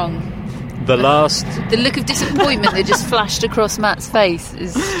got it wrong. The look of disappointment that just flashed across Matt's face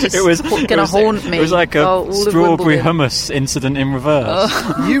is just going to haunt me. It was like a strawberry hummus incident in reverse.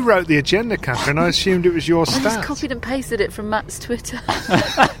 Oh. You wrote the agenda, Catherine. I assumed it was your stats. I just copied and pasted it from Matt's Twitter.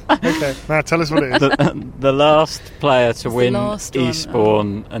 Okay, now tell us what it is. The last player to win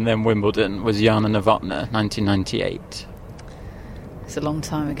Eastbourne and then Wimbledon was Jana Novotná, 1998. It's a long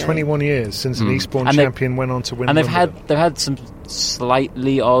time ago. 21 years since an Eastbourne champion went on to win. And they've had some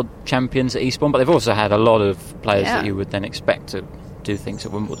slightly odd champions at Eastbourne, but they've also had a lot of players that you would then expect to do things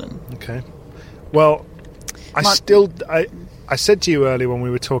at Wimbledon. Okay. Well, I said to you earlier when we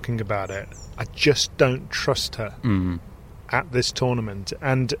were talking about it, I just don't trust her at this tournament.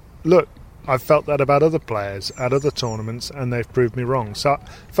 And look, I've felt that about other players at other tournaments, and they've proved me wrong. So,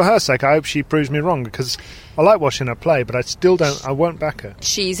 for her sake, I hope she proves me wrong, because I like watching her play, but I won't back her.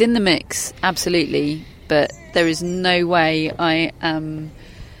 She's in the mix, absolutely, but there is no way I am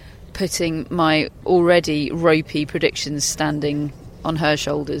putting my already ropey predictions standing on her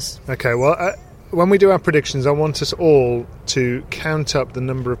shoulders. Okay, well, when we do our predictions, I want us all to count up the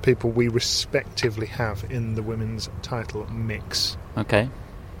number of people we respectively have in the women's title mix. Okay.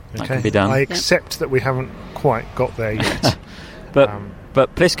 That can be done. I accept that we haven't quite got there yet.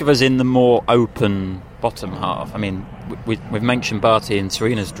 But Pliskova's in the more open bottom half. I mean, we've mentioned Barty and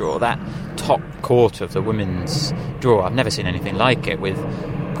Serena's draw. That top quarter of the women's draw, I've never seen anything like it, with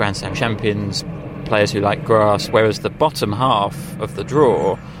Grand Slam champions, players who like grass, whereas the bottom half of the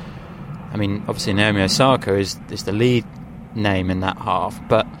draw, I mean, obviously Naomi Osaka is the lead name in that half,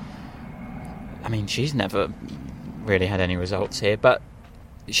 but I mean, she's never really had any results here, but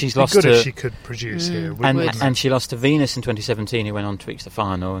she's lost good to... if she could produce here. And she lost to Venus in 2017, who went on to reach the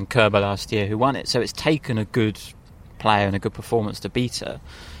final, and Kerber last year, who won it. So it's taken a good player and a good performance to beat her.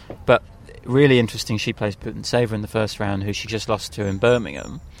 But really interesting, she plays Putintseva in the first round, who she just lost to in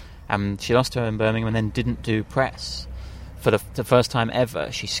Birmingham. She lost to her in Birmingham and then didn't do press. For the first time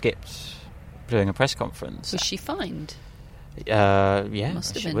ever, she skipped doing a press conference. Was she fined? Yeah,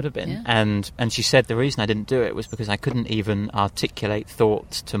 she would have been. Yeah. And she said the reason I didn't do it was because I couldn't even articulate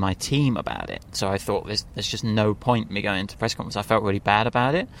thoughts to my team about it. So I thought there's just no point me going to press conference. I felt really bad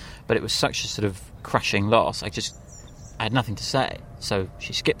about it, but it was such a sort of crushing loss. I had nothing to say, so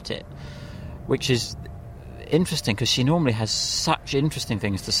she skipped it, which is interesting because she normally has such interesting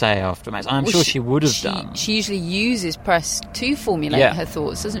things to say after a match. I'm sure she would have done. She usually uses press to formulate her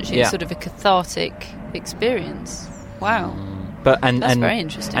thoughts, doesn't she? It's sort of a cathartic experience. Wow. That's very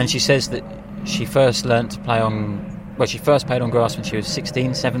interesting. And she says that she first learnt to play she first played on grass when she was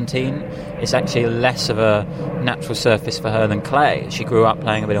 16, 17. It's actually less of a natural surface for her than clay. She grew up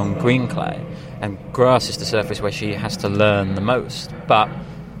playing a bit on green clay, and grass is the surface where she has to learn the most, but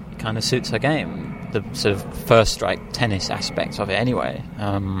it kind of suits her game, the sort of first strike tennis aspect of it anyway.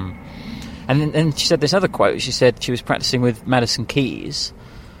 And then she said this other quote. She said she was practicing with Madison Keys,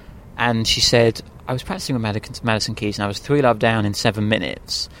 and she said, I was practicing with Madison Keys and I was 3-love down in 7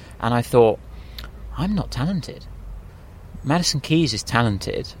 minutes, and I thought, I'm not talented. Madison Keys is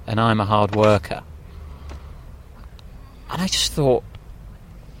talented and I'm a hard worker. And I just thought,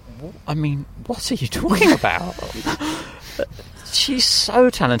 I mean, what are you talking about? She's so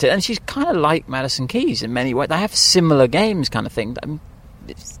talented, and she's kind of like Madison Keys in many ways. They have similar games kind of thing. I mean,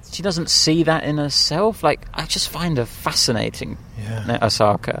 she doesn't see that in herself. Like, I just find her fascinating,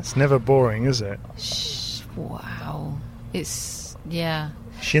 Osaka. It's never boring, is it? Wow. It's, yeah.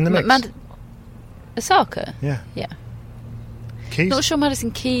 Is she in the mix? Osaka? Yeah. Keys? Not sure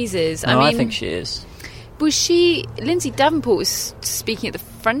Madison Keys is. No, I I think she is. Was she... Lindsay Davenport was speaking at the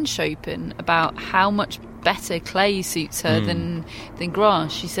French Open about how much better clay suits her than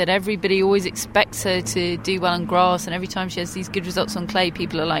grass. She said everybody always expects her to do well on grass, and every time she has these good results on clay,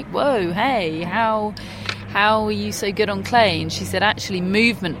 people are like, whoa, hey, how are you so good on clay? And she said actually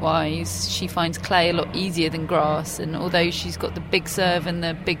movement-wise, she finds clay a lot easier than grass, and although she's got the big serve and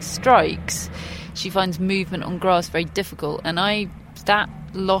the big strikes, she finds movement on grass very difficult. And that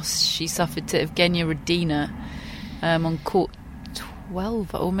loss she suffered to Evgenia Radina on court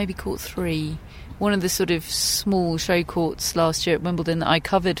 12 or maybe court 3, one of the sort of small show courts last year at Wimbledon that I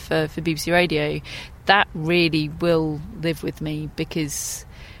covered for BBC Radio, that really will live with me because,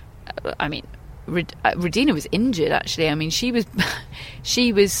 I mean, Radina was injured actually. I mean, she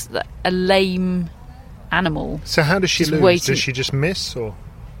was a lame animal. So how does she lose? Waiting. Does she just miss, or?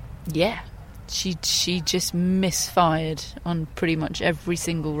 Yeah. She just misfired on pretty much every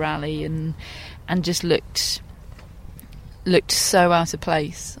single rally and just looked so out of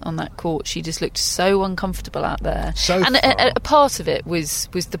place on that court. She just looked so uncomfortable out there. A part of it was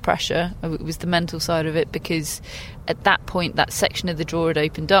the pressure. It was the mental side of it, because at that point that section of the draw had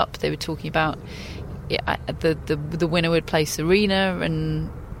opened up. They were talking about the winner would play Serena,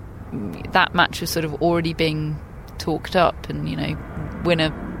 and that match was sort of already being talked up, and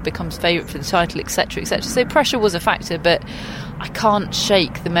winner becomes favourite for the title, etc., etc. So pressure was a factor, but I can't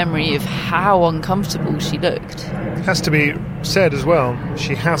shake the memory of how uncomfortable she looked. Has to be said as well,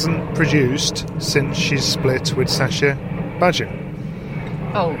 she hasn't produced since she's split with Sasha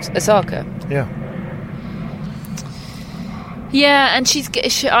Bajin. Oh, Osaka. Yeah. Yeah, and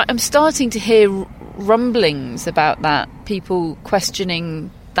I'm starting to hear rumblings about that, people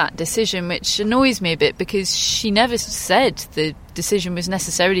questioning that decision, which annoys me a bit, because she never said the decision was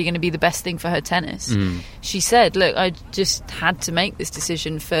necessarily going to be the best thing for her tennis. She said, look, I just had to make this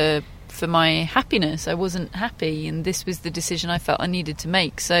decision for my happiness. I wasn't happy, and this was the decision I felt I needed to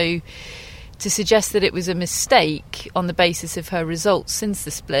make. So to suggest that it was a mistake on the basis of her results since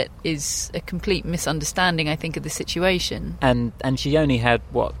the split is a complete misunderstanding, I think, of the situation. And she only had,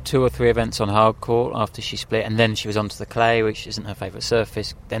 2 or 3 events on hard court after she split, and then she was onto the clay, which isn't her favourite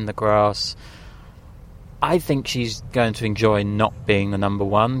surface, then the grass. I think she's going to enjoy not being the number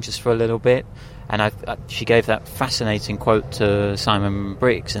one just for a little bit. And she gave that fascinating quote to Simon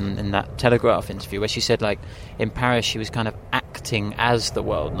Briggs in that Telegraph interview, where she said, like, in Paris she was kind of acting as the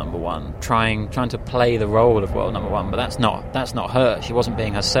world number one, trying to play the role of world number one, but that's not her. She wasn't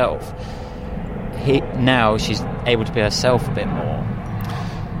being herself. Now she's able to be herself a bit more.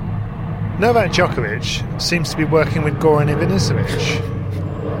 Novak Djokovic seems to be working with Goran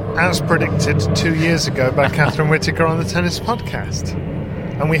Ivanisevic, as predicted 2 years ago by Catherine Whitaker on the Tennis Podcast.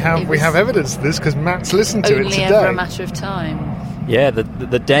 And we have evidence of this because Matt's listened to it today. Only ever a matter of time. Yeah, the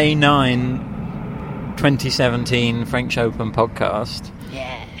Day 9 2017 French Open podcast.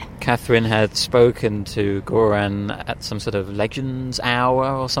 Yeah. Catherine had spoken to Goran at some sort of Legends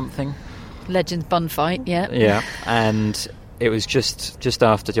Hour or something. Legends bun fight, yeah. Yeah, and it was just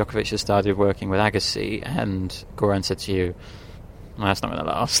after Djokovic had started working with Agassi, and Goran said to you, well, that's not going to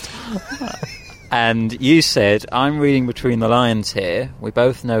last. And you said, I'm reading between the lines here. We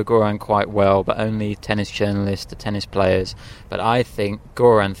both know Goran quite well, but only tennis journalists, tennis players. But I think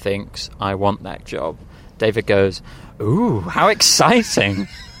Goran thinks I want that job. David goes, ooh, how exciting.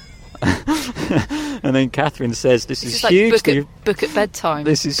 And then Catherine says, this is hugely... Like book at bedtime.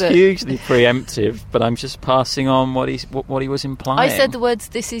 This is hugely preemptive, but I'm just passing on what he was implying. I said the words,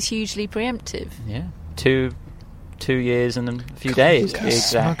 this is hugely preemptive. Yeah. 2 years and a few days.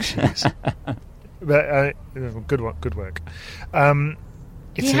 Exactly. But good work.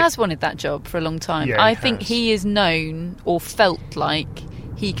 He has wanted that job for a long time. Yeah, I think he is known, or felt like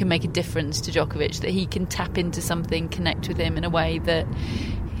he can make a difference to Djokovic, that he can tap into something, connect with him in a way that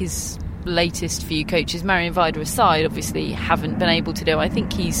his latest few coaches, Marion Vida aside, obviously haven't been able to do. I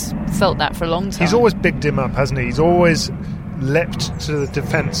think he's felt that for a long time. He's always bigged him up, hasn't he? He's always leapt to the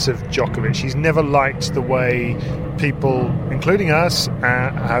defence of Djokovic. He's never liked the way people, including us,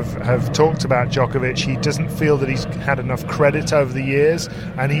 have talked about Djokovic. He doesn't feel that he's had enough credit over the years,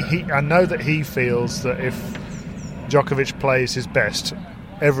 and I know that he feels that if Djokovic plays his best,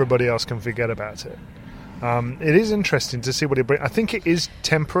 everybody else can forget about it. It is interesting to see what he brings. I think it is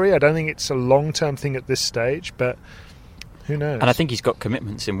temporary. I don't think it's a long-term thing at this stage, but who knows? And I think he's got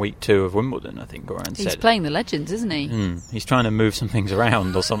commitments in week 2 of Wimbledon, I think Goran said. He's playing the legends, isn't he? He's trying to move some things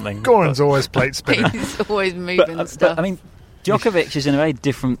around or something. Goran's always plate spinner. He's always moving stuff. But, I mean, Djokovic is in a very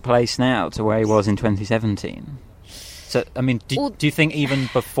different place now to where he was in 2017. So, I mean, do you think even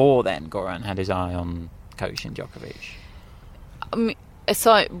before then Goran had his eye on coaching Djokovic?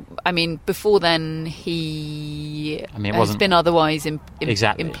 Before then he has wasn't been otherwise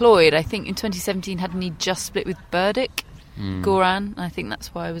exactly employed. I think in 2017 hadn't he just split with Burdick, Goran? I think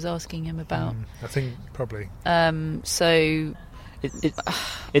that's why I was asking him about. I think probably. So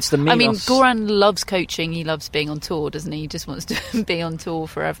it's the Milos. I mean, Goran loves coaching. He loves being on tour, doesn't he? He just wants to be on tour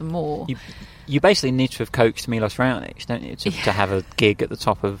forevermore. You basically need to have coached Milos Raonic, don't you, to have a gig at the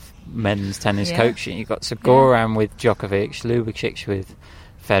top of men's tennis coaching. You've got Goran with Djokovic, Ljubicic with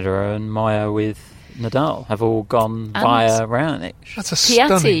Federer, and Maya with Nadal have all gone via Raonic. That's a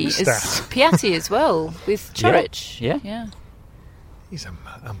stunning stat. Piatti as well with Coric. Yeah. He's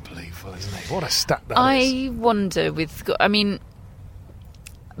unbelievable, isn't he? What a stat that is. I wonder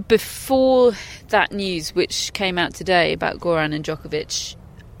before that news which came out today about Goran and Djokovic,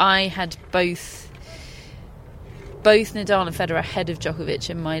 I had both Nadal and Federer ahead of Djokovic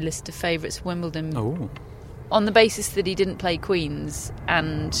in my list of favourites for Wimbledon. Ooh. On the basis that he didn't play Queens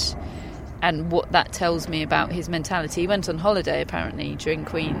and what that tells me about his mentality. He went on holiday apparently during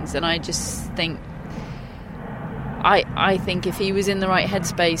Queens, and I just think I think if he was in the right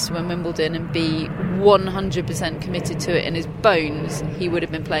headspace to win Wimbledon and be 100% committed to it in his bones, he would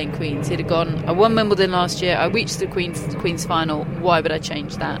have been playing Queens. He'd have gone, I won Wimbledon last year, I reached the Queens final, why would I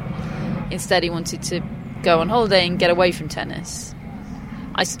change that? Instead he wanted to go on holiday and get away from tennis.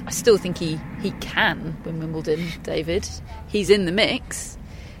 I still think he can win Wimbledon, David. He's in the mix,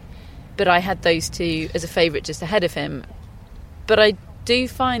 but I had those two as a favourite just ahead of him. But I do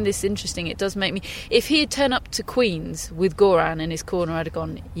find this interesting. It does make me... If he had turned up to Queens with Goran in his corner, I'd have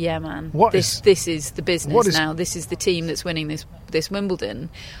gone, yeah, man, this is the business now. This is the team that's winning this Wimbledon.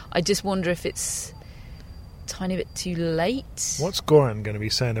 I just wonder if it's a tiny bit too late. What's Goran going to be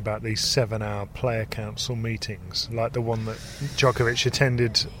saying about these 7-hour player council meetings, like the one that Djokovic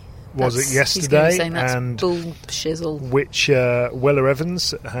attended... Was it yesterday? And bull shizzle. Which Weller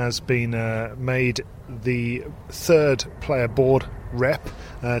Evans has been made the 3rd player board rep,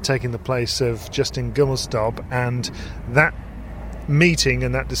 taking the place of Justin Gummelstob, and that meeting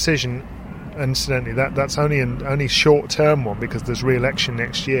and that decision, incidentally, that's only short-term one because there's re-election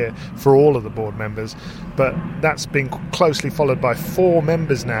next year for all of the board members, but that's been closely followed by 4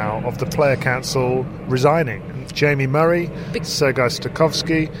 members now of the player council resigning. Jamie Murray, Sergei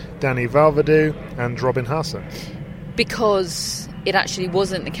Stakovsky, Danny Valverdue and Robin Haase. Because it actually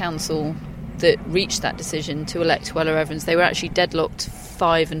wasn't the council that reached that decision to elect Weller Evans. They were actually deadlocked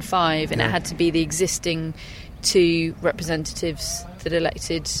 5-5, and it had to be the existing 2 representatives that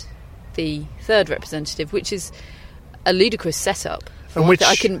elected the 3rd representative, which is a ludicrous setup. And which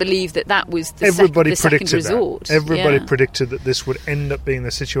I couldn't believe that was the second resort. Everybody predicted that this would end up being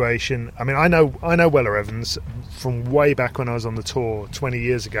the situation. I mean, I know Weller Evans from way back when I was on the tour 20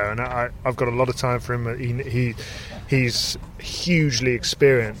 years ago, and I've got a lot of time for him. He's hugely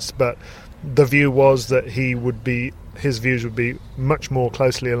experienced, but the view was that his views would be much more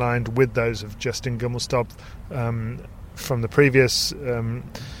closely aligned with those of Justin Gummelstob from the previous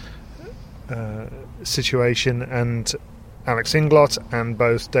situation, and Alex Inglot and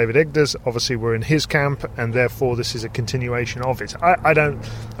both David Egders obviously were in his camp, and therefore this is a continuation of it. I don't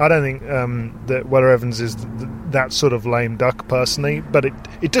think that Weller Evans is that sort of lame duck personally, but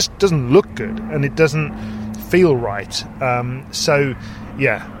it just doesn't look good and it doesn't feel right. So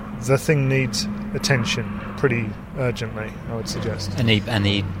yeah, the thing needs attention pretty urgently, I would suggest. And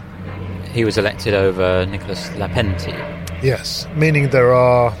he was elected over Nicolas Lapenti. Yes, meaning there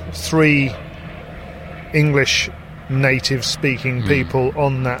are 3 English native-speaking people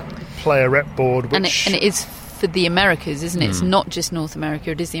on that player rep board, and it is for the Americas, isn't it? It's not just North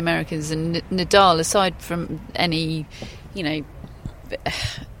America; it is the Americas. And Nadal, aside from any,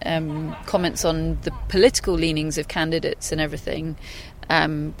 comments on the political leanings of candidates and everything,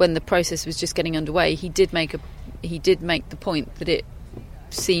 when the process was just getting underway, he did make the point that it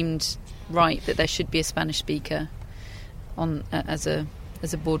seemed right that there should be a Spanish speaker on as a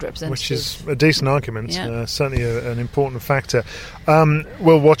board representative. Which is a decent argument, certainly an important factor.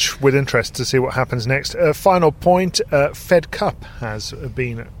 We'll watch with interest to see what happens next. Final point, Fed Cup has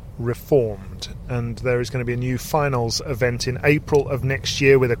been reformed, and there is going to be a new finals event in April of next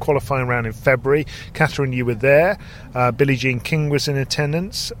year with a qualifying round in February. Catherine, you were there. Billie Jean King was in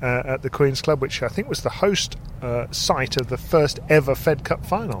attendance at the Queen's Club, which I think was the host site of the first ever Fed Cup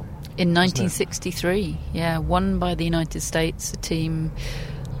final. In 1963, won by the United States, a team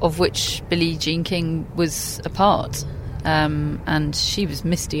of which Billie Jean King was a part. And she was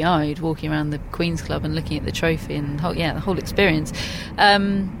misty-eyed walking around the Queen's Club and looking at the trophy and the whole experience. I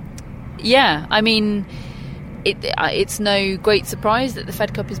mean, it's no great surprise that the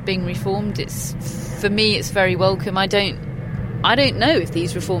Fed Cup is being reformed. For me, it's very welcome. I don't know if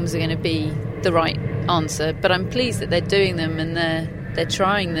these reforms are going to be the right answer, but I'm pleased that they're doing them and they're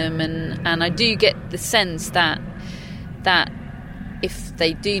trying them, and I do get the sense that if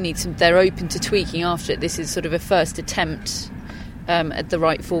they do need they're open to tweaking after it. This is sort of a first attempt at the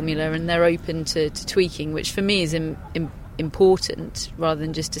right formula, and they're open to tweaking, which for me is important, rather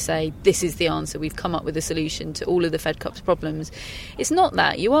than just to say this is the answer, we've come up with a solution to all of the Fed Cup's problems. It's not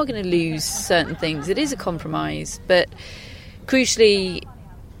that. You are going to lose certain things. It is a compromise, but crucially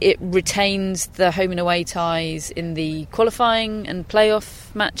it retains the home and away ties in the qualifying and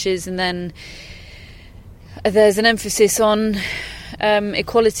playoff matches, and then there's an emphasis on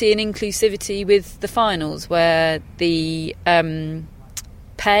equality and inclusivity with the finals, where the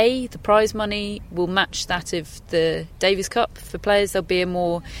pay, the prize money, will match that of the Davis Cup for players. There'll be a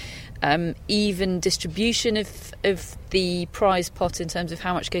more even distribution of the prize pot in terms of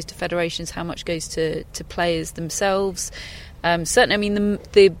how much goes to federations, how much goes to players themselves. Certainly, I mean,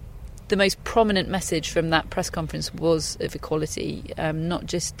 the most prominent message from that press conference was of equality, not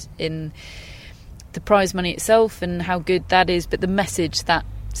just in the prize money itself and how good that is, but the message that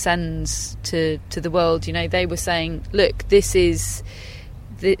sends to the world. You know, they were saying, look, this is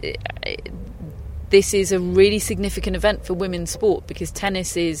a really significant event for women's sport, because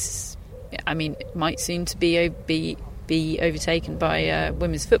tennis is, I mean, it might soon to be overtaken by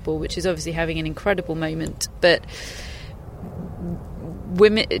women's football, which is obviously having an incredible moment, but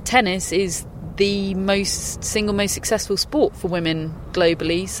tennis is the single most successful sport for women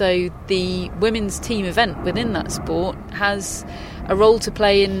globally, so the women's team event within that sport has a role to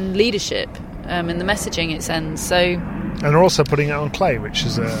play in leadership and the messaging it sends. And they're also putting it on clay, which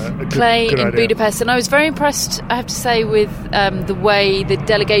is a good in idea. Budapest, and I was very impressed, I have to say, with the way the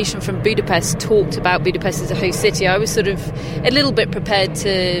delegation from Budapest talked about Budapest as a host city. I was sort of a little bit prepared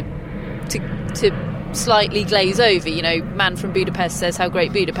to slightly glaze over. You know, man from Budapest says how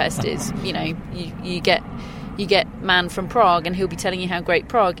great Budapest is. You know, you get man from Prague, and he'll be telling you how great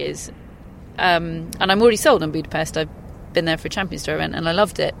Prague is. And I'm already sold on Budapest. I've been there for a Champions Tour event and I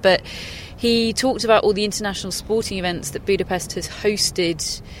loved it. But he talked about all the international sporting events that Budapest has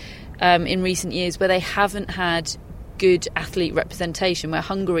hosted in recent years, where they haven't had good athlete representation, where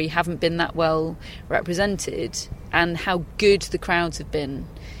Hungary haven't been that well represented, and how good the crowds have been,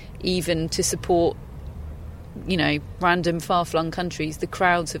 even to support, you know, random far-flung countries. The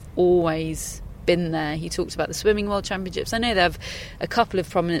crowds have always been there. He talked about the Swimming World Championships. I know they have a couple of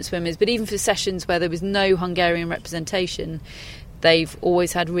prominent swimmers, but even for sessions where there was no Hungarian representation, they've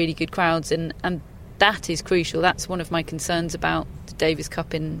always had really good crowds, and that is crucial. That's one of my concerns about the Davis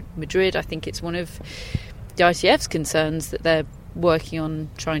Cup in Madrid. I think it's one of the ITF's concerns that they're working on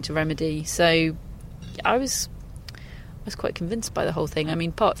trying to remedy. So I was quite convinced by the whole thing. I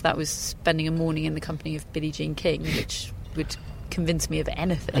mean, part of that was spending a morning in the company of Billie Jean King, which would convince me of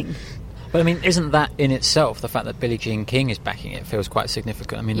anything. But I mean, isn't that in itself, the fact that Billie Jean King is backing it, feels quite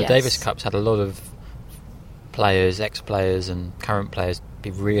significant? I mean, the Davis Cup's had a lot of players, ex-players and current players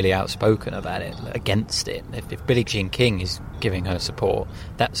be really outspoken about it, against it. If Billie Jean King is giving her support,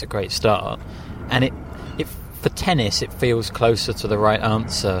 that's a great start. And for tennis, it feels closer to the right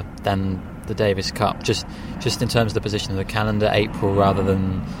answer than the Davis Cup, just in terms of the position of the calendar. April rather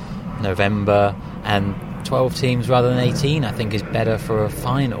than November, and 12 teams rather than 18, I think, is better for a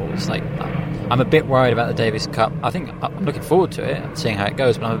finals. Like, I'm a bit worried about the Davis Cup. I think I'm looking forward to it, seeing how it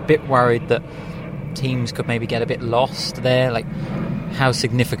goes, but I'm a bit worried that teams could maybe get a bit lost there. Like, how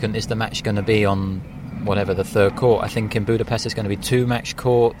significant is the match going to be on whatever the third court? I think in Budapest it's going to be 2 match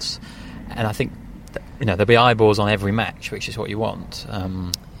courts, and I think there'll be eyeballs on every match, which is what you want.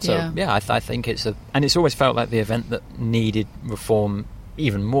 I think and it's always felt like the event that needed reform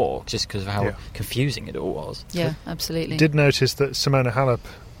even more, just because of how confusing it all was. Yeah, absolutely. Did notice that Simona Halep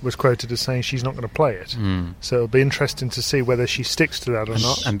was quoted as saying she's not going to play it. So it'll be interesting to see whether she sticks to that or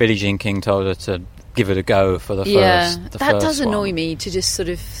not. And Billie Jean King told her to give it a go for the first. Yeah, that does annoy me, to just sort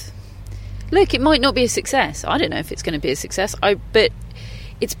of look. It might not be a success. I don't know if it's going to be a success. But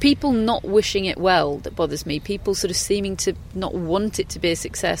it's people not wishing it well that bothers me. People sort of seeming to not want it to be a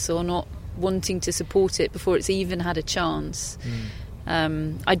success or not wanting to support it before it's even had a chance.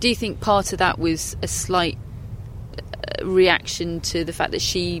 I do think part of that was a slight reaction to the fact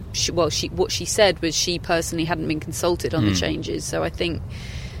that what she said was she personally hadn't been consulted on the changes. So I think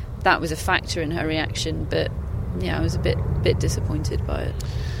that was a factor in her reaction. But yeah, I was a bit disappointed by it.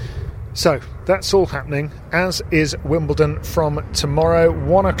 So that's all happening, as is Wimbledon from tomorrow.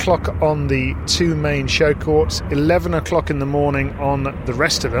 1 o'clock on the two main show courts, 11 o'clock in the morning on the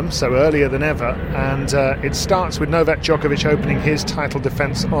rest of them, so earlier than ever. And it starts with Novak Djokovic opening his title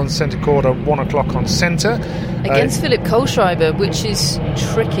defence on centre court at 1 o'clock on centre. Against Philip Kohlschreiber, which is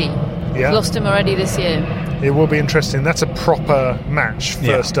tricky. Yeah. Lost him already this year. It will be interesting. That's a proper match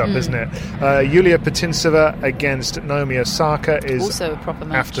first up, isn't it? Yulia Putintseva against Naomi Osaka is also a proper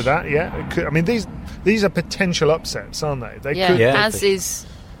match. After that, I mean, these are potential upsets, aren't they? As is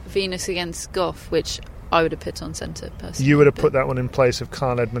Venus against Goff, which I would have put on centre, personally. You would have put that one in place of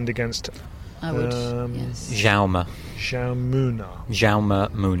Kyle Edmund against... I would, yes. Jaume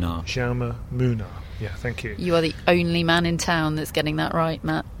Munar. Yeah, thank you. You are the only man in town that's getting that right,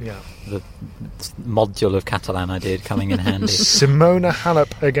 Matt. Yeah. The module of Catalan I did coming in handy. Simona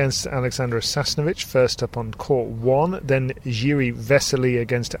Halep against Alexandra Sasnovich, first up on court 1. Then Jiri Vesely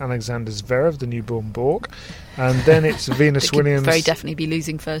against Alexander Zverev, the newborn Borg. And then it's Venus Williams... very definitely be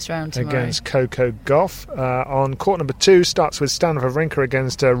losing first round tomorrow. Against Coco Gauff. On court number 2 starts with Stan Wawrinka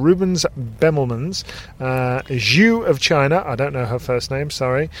against Rubens Bemelmans. Zhu of China, I don't know her first name,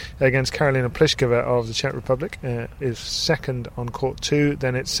 sorry, against Karolina Pliskova of the Czech Republic, is second on court 2.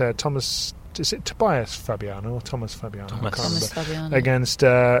 Then it's Tobias Fabiano or Thomas Fabiano? Thomas Fabiano. Against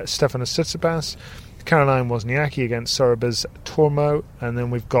Stefanos Tsitsipas. Caroline Wozniacki against Sorabes Tormo. And then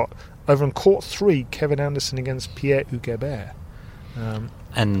we've got, over on court 3, Kevin Anderson against Pierre Huguebert.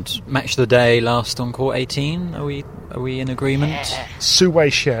 And match of the day last on court 18. Are we in agreement? Su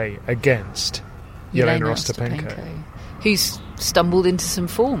Wei-Shea against Yelena Ostapenko. Who's stumbled into some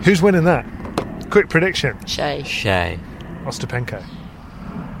form. Who's winning that? Quick prediction. Shea. Ostapenko.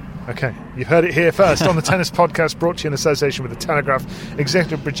 Okay, you've heard it here first on the Tennis Podcast, brought to you in association with The Telegraph,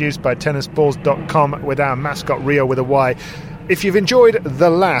 executive produced by tennisballs.com with our mascot Rio with a Y. If you've enjoyed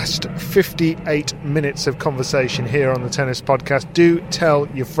the last 58 minutes of conversation here on the Tennis Podcast, do tell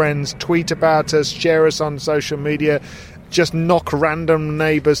your friends, tweet about us, share us on social media, just knock random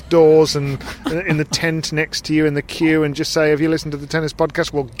neighbours' doors and in the tent next to you in the queue and just say, have you listened to the Tennis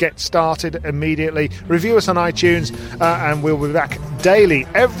Podcast? We'll get started immediately. Review us on iTunes and we'll be back daily,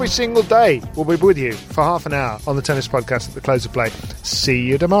 every single day. We'll be with you for half an hour on the Tennis Podcast at the close of play. See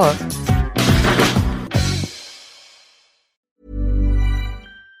you tomorrow.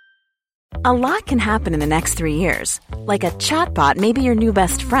 A lot can happen in the next 3 years. Like a chatbot may be your new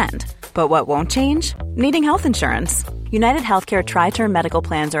best friend. But what won't change? Needing health insurance. United Healthcare Tri-Term Medical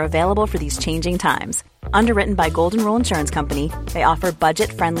Plans are available for these changing times. Underwritten by Golden Rule Insurance Company, they offer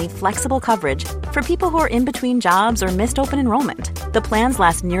budget-friendly, flexible coverage for people who are in between jobs or missed open enrollment. The plans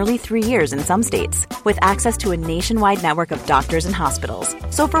last nearly 3 years in some states, with access to a nationwide network of doctors and hospitals.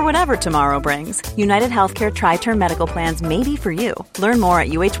 So for whatever tomorrow brings, United Healthcare Tri-Term Medical Plans may be for you. Learn more at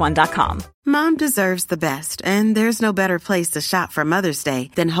uh1.com. Mom deserves the best, and there's no better place to shop for Mother's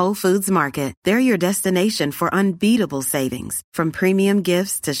Day than Whole Foods Market. They're your destination for unbeatable savings, from premium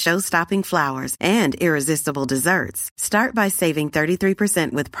gifts to show-stopping flowers and irresistible desserts. Start by saving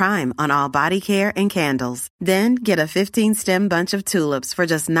 33% with Prime on all body care and candles. Then get a 15-stem bunch of tulips for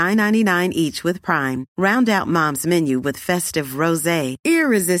just $9.99 each with Prime. Round out Mom's menu with festive rosé,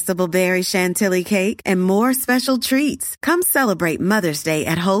 irresistible berry chantilly cake, and more special treats. Come celebrate Mother's Day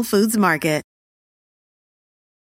at Whole Foods Market.